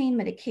get your pain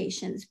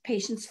medications,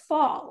 patients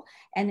fall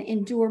and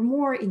endure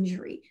more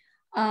injury.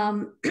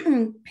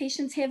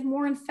 Patients have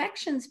more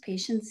infections,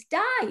 patients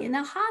die in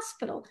a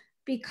hospital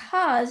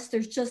because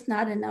there's just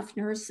not enough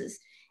nurses.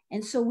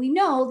 And so we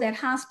know that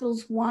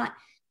hospitals want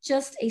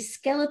just a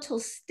skeletal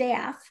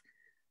staff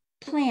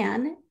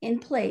plan in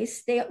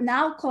place. They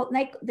now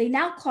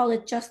call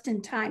it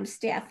just-in-time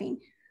staffing.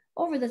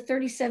 Over the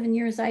 37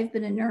 years I've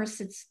been a nurse,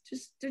 it's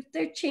just,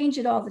 they change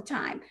it all the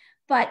time.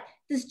 But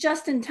this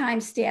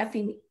just-in-time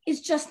staffing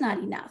is just not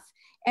enough.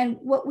 And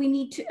what we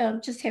need to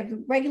just have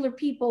regular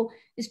people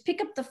is pick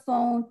up the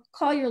phone,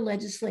 call your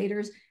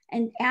legislators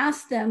and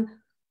ask them,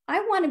 I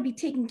want to be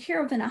taken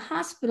care of in a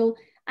hospital.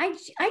 I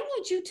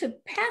need you to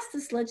pass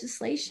this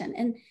legislation.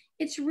 And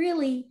it's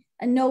really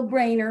a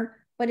no-brainer,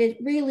 but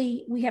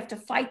we have to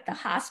fight the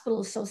hospital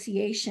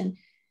association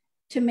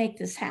to make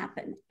this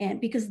happen.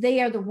 And because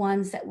they are the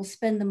ones that will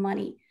spend the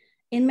money.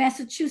 In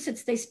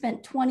Massachusetts, they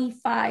spent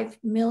 $25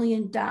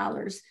 million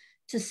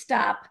to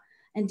stop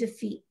and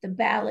defeat the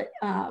ballot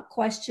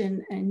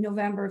question in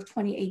November of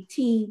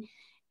 2018.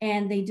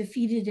 And they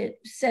defeated it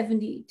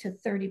 70 to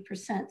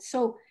 30%.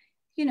 So,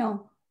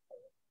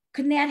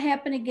 can that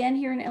happen again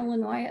here in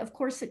Illinois? Of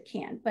course it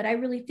can, but I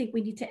really think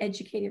we need to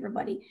educate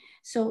everybody.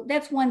 So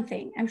that's one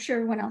thing. I'm sure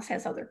everyone else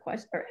has other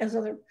questions or has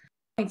other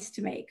points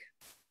to make.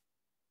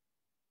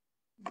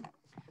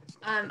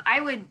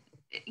 I would,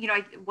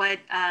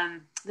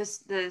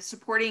 the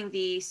supporting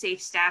the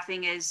safe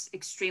staffing is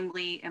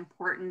extremely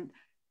important.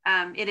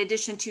 In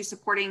addition to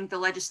supporting the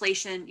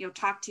legislation,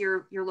 talk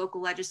to your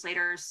local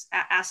legislators,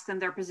 ask them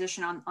their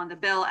position on the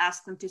bill,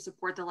 ask them to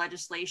support the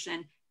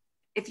legislation.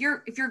 If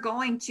you're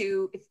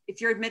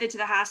admitted to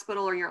the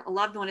hospital or your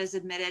loved one is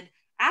admitted,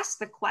 ask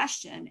the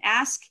question.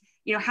 Ask,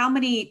 how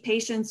many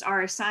patients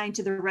are assigned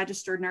to the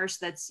registered nurse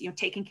that's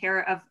taking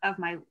care of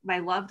my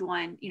loved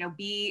one.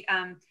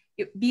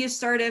 Be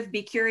assertive,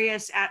 be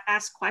curious,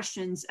 ask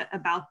questions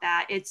about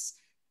that. It's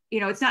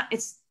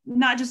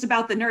not just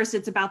about the nurse,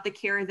 it's about the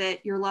care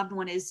that your loved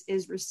one is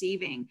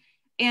receiving.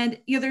 And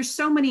there's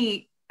so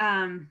many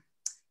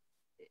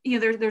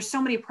there's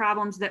so many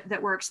problems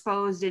that were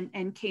exposed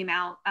and came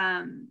out.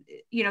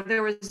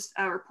 There was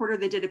a reporter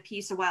that did a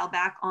piece a while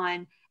back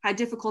on how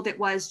difficult it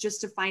was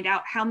just to find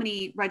out how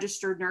many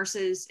registered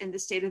nurses in the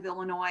state of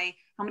Illinois,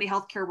 how many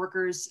healthcare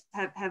workers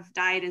have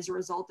died as a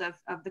result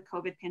of the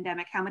COVID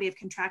pandemic, how many have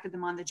contracted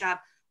them on the job.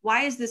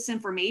 Why is this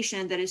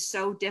information that is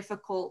so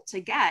difficult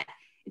to get?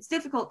 It's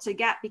difficult to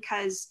get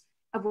because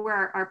of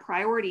where our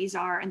priorities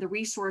are and the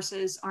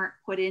resources aren't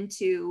put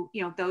into,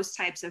 those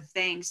types of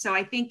things. So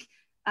I think,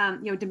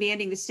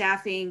 demanding the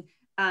staffing,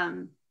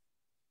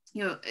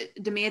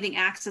 demanding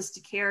access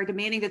to care,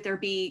 demanding that there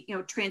be,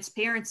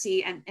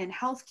 transparency and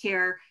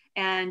healthcare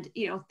and,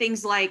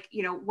 things like,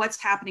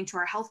 what's happening to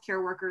our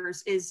healthcare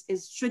workers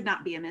should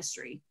not be a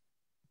mystery.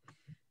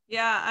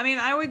 Yeah, I mean,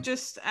 I would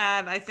just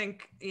add, I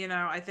think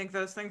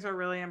those things are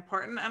really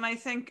important. And I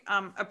think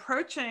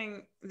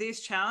approaching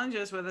these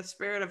challenges with a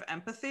spirit of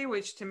empathy,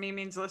 which to me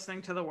means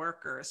listening to the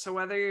workers. So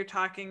whether you're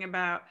talking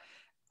about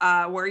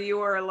where you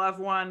or a loved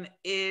one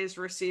is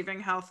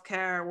receiving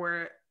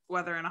healthcare,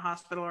 whether in a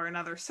hospital or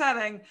another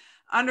setting,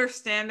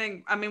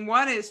 understanding,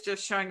 one is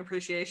just showing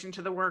appreciation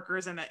to the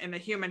workers in a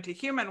human to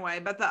human way,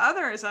 but the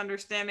other is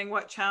understanding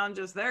what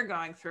challenges they're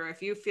going through.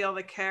 If you feel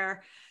the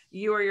care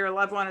you or your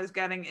loved one is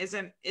getting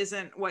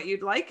isn't what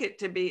you'd like it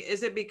to be,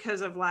 is it because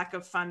of lack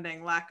of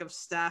funding, lack of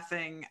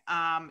staffing,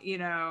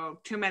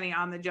 too many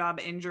on the job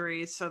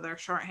injuries, so they're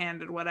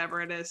shorthanded,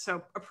 whatever it is.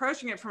 So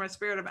approaching it from a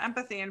spirit of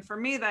empathy. And for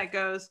me, that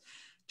goes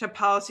to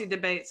policy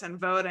debates and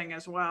voting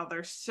as well.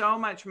 There's so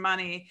much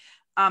money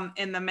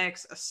in the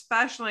mix,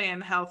 especially in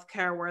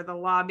healthcare, where the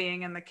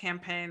lobbying and the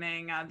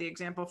campaigning, the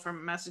example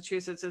from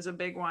Massachusetts is a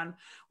big one.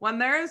 When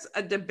there's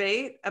a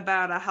debate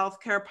about a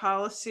healthcare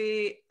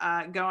policy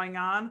going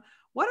on,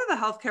 what do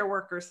the healthcare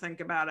workers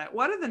think about it?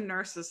 What do the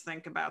nurses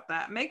think about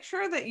that? Make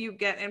sure that you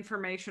get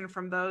information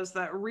from those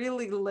that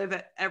really live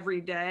it every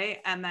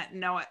day and that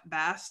know it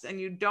best. And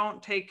you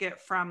don't take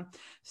it from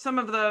some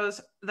of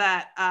those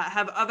that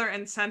have other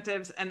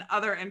incentives and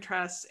other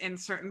interests in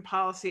certain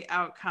policy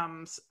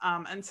outcomes.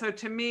 And so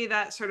to me,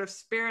 that sort of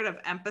spirit of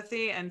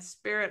empathy and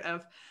spirit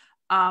of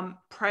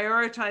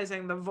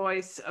prioritizing the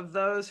voice of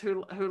those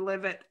who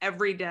live it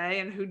every day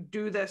and who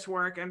do this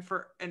work and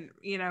for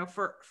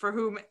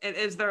whom it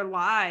is their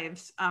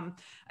lives,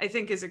 I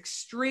think is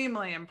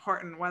extremely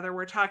important, whether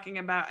we're talking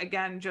about,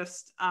 again,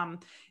 just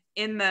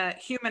in the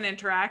human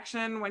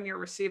interaction when you're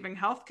receiving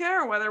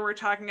healthcare, or whether we're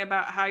talking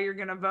about how you're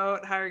going to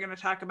vote, how you're going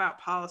to talk about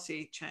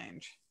policy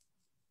change.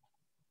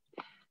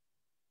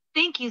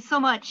 Thank you so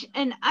much.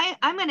 And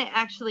I'm going to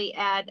actually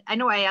add, I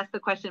know I asked the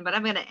question, but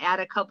I'm going to add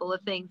a couple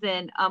of things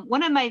in.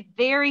 One of my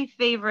very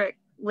favorite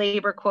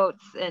labor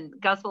quotes, and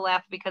Gus will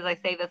laugh because I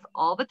say this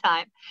all the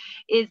time,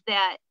 is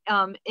that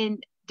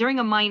during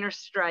a miners'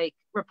 strike,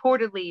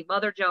 reportedly,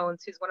 Mother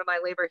Jones, who's one of my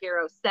labor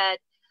heroes, said,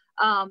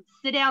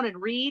 sit down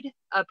and read,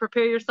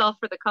 prepare yourself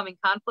for the coming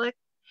conflict.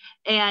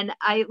 And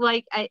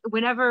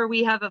whenever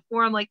we have a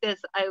forum like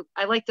this,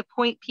 I like to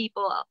point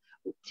people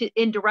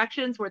in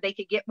directions where they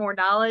could get more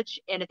knowledge,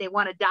 and if they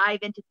want to dive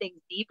into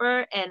things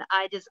deeper. And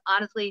I just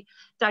honestly,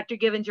 Dr.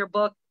 Givens, your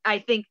book, I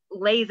think,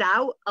 lays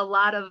out a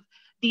lot of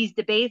these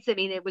debates. I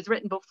mean, it was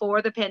written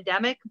before the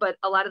pandemic, but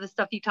a lot of the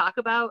stuff you talk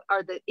about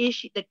are the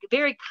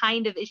very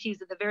kind of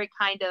issues and the very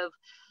kind of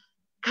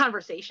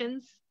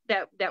conversations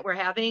that we're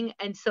having.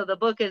 And so the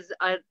book is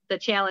the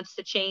challenge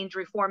to change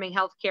reforming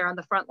healthcare on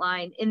the front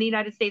line in the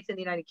United States and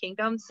the United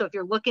Kingdom. So if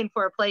you're looking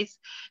for a place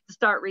to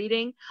start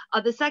reading,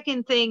 the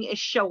second thing is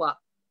show up,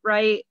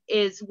 right?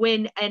 Is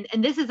when, and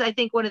this is, I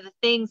think, one of the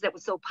things that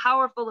was so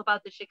powerful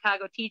about the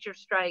Chicago teacher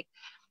strike.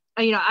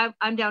 You know,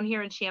 I'm down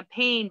here in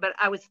Champaign, but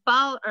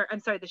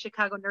the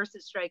Chicago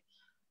nurses strike.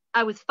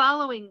 I was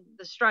following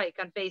the strike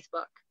on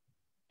Facebook.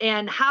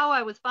 And how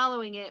I was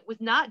following it was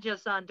not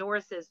just on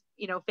Doris's,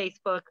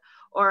 Facebook,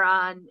 or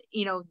on,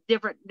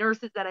 different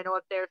nurses that I know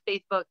up there,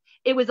 Facebook.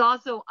 It was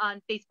also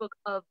on Facebook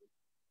of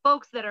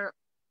folks that are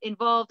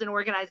involved in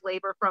organized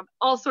labor from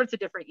all sorts of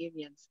different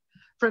unions,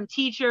 from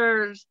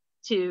teachers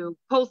to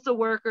postal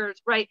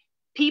workers, right?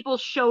 People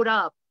showed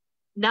up,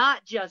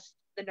 not just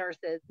the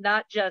nurses,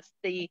 not just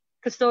the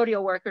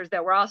custodial workers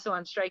that were also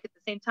on strike at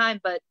the same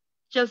time, but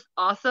just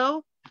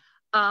also,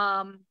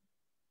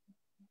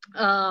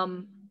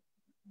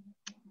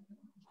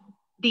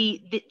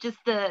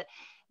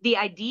 the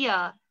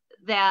idea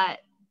that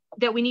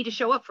we need to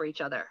show up for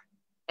each other,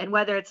 and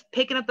whether it's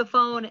picking up the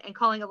phone and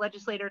calling a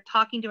legislator,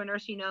 talking to a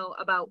nurse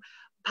about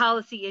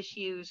policy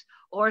issues,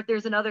 or if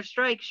there's another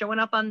strike, showing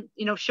up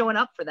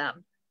for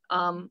them,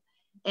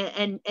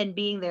 and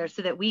being there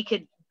so that we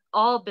could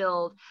all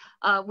build.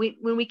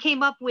 When we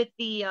came up with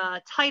the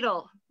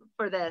title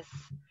for this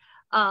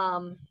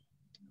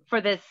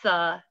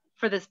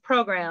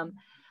program,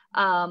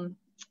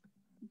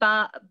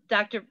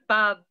 Dr.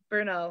 Bob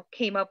Bruno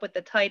came up with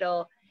the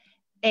title,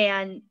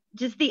 and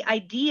just the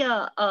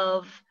idea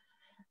of,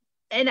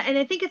 and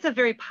I think it's a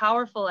very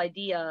powerful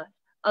idea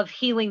of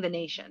healing the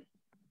nation,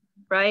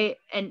 right?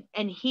 And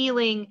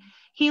healing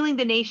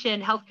the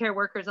nation, healthcare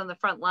workers on the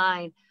front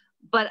line.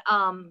 But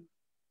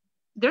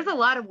there's a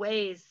lot of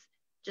ways,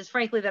 just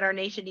frankly, that our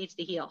nation needs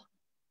to heal,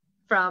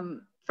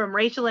 from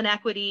racial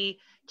inequity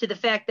to the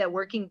fact that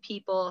working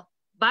people,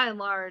 by and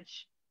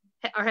large,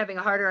 are having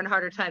a harder and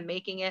harder time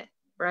making it,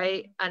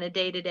 right, on a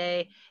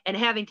day-to-day, and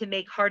having to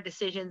make hard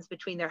decisions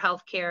between their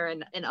health care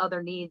and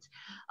other needs.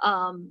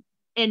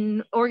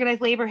 And organized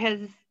labor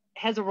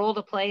has a role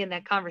to play in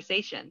that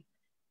conversation.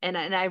 And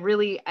I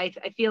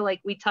feel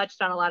like we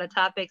touched on a lot of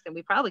topics, and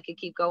we probably could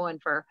keep going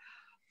for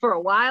a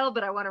while,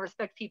 but I want to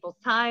respect people's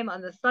time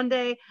on this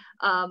Sunday.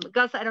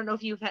 Gus, I don't know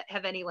if you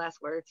have any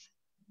last words.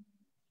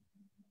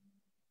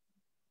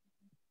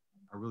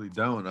 I really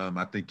don't.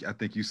 I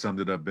think you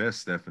summed it up best,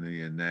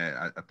 Stephanie, and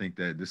that I think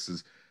that this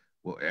is,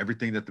 well,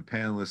 everything that the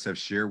panelists have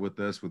shared with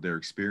us, with their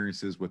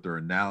experiences, with their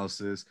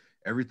analysis,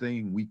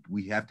 everything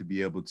we have to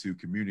be able to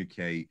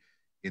communicate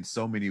in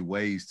so many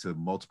ways to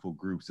multiple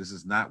groups. This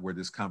is not where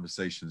this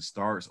conversation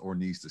starts or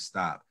needs to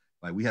stop.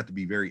 Like, we have to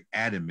be very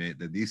adamant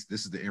that this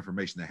is the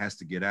information that has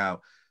to get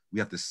out. We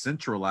have to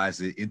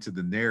centralize it into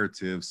the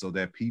narrative so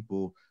that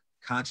people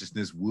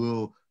consciousness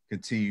will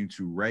continue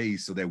to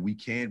raise, so that we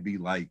can be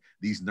like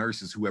these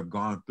nurses who have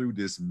gone through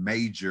this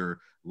major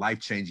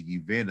life-changing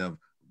event of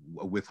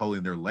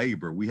withholding their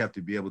labor. We have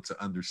to be able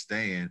to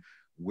understand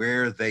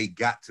where they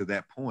got to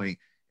that point,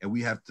 and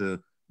we have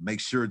to make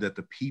sure that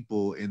the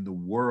people in the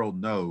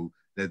world know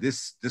that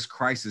this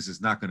crisis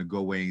is not going to go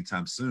away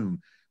anytime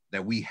soon,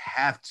 that we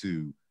have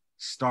to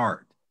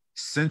start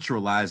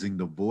centralizing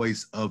the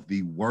voice of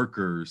the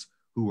workers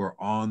who are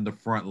on the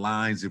front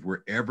lines if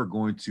we're ever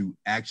going to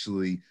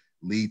actually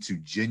lead to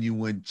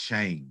genuine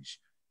change.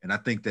 And I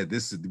think that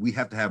we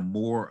have to have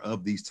more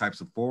of these types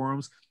of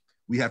forums.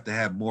 We have to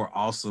have more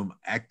awesome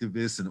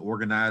activists and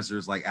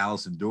organizers like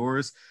Alice and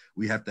Doris.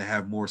 We have to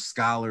have more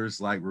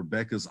scholars like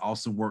Rebecca's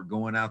awesome work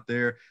going out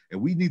there.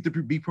 And we need to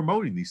be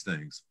promoting these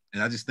things.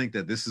 And I just think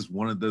that this is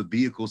one of the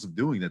vehicles of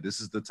doing that.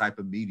 This is the type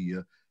of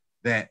media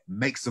that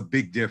makes a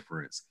big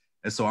difference.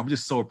 And so I'm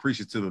just so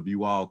appreciative of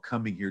you all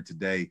coming here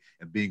today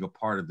and being a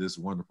part of this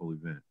wonderful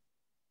event.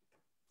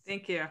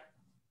 Thank you.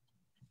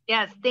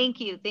 Yes, thank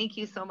you. Thank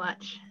you so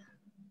much.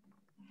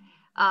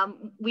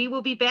 We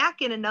will be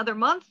back in another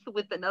month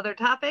with another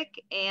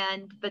topic,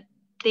 but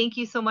thank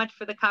you so much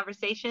for the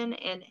conversation,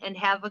 and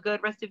have a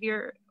good rest of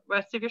your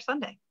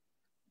Sunday.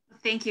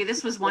 Thank you.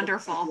 This was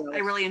wonderful. I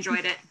really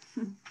enjoyed it.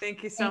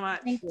 Thank you so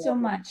much. Thank you so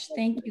much.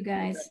 Thank you,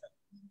 guys.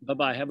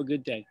 Bye-bye. Have a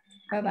good day.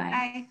 Bye-bye.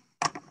 Bye.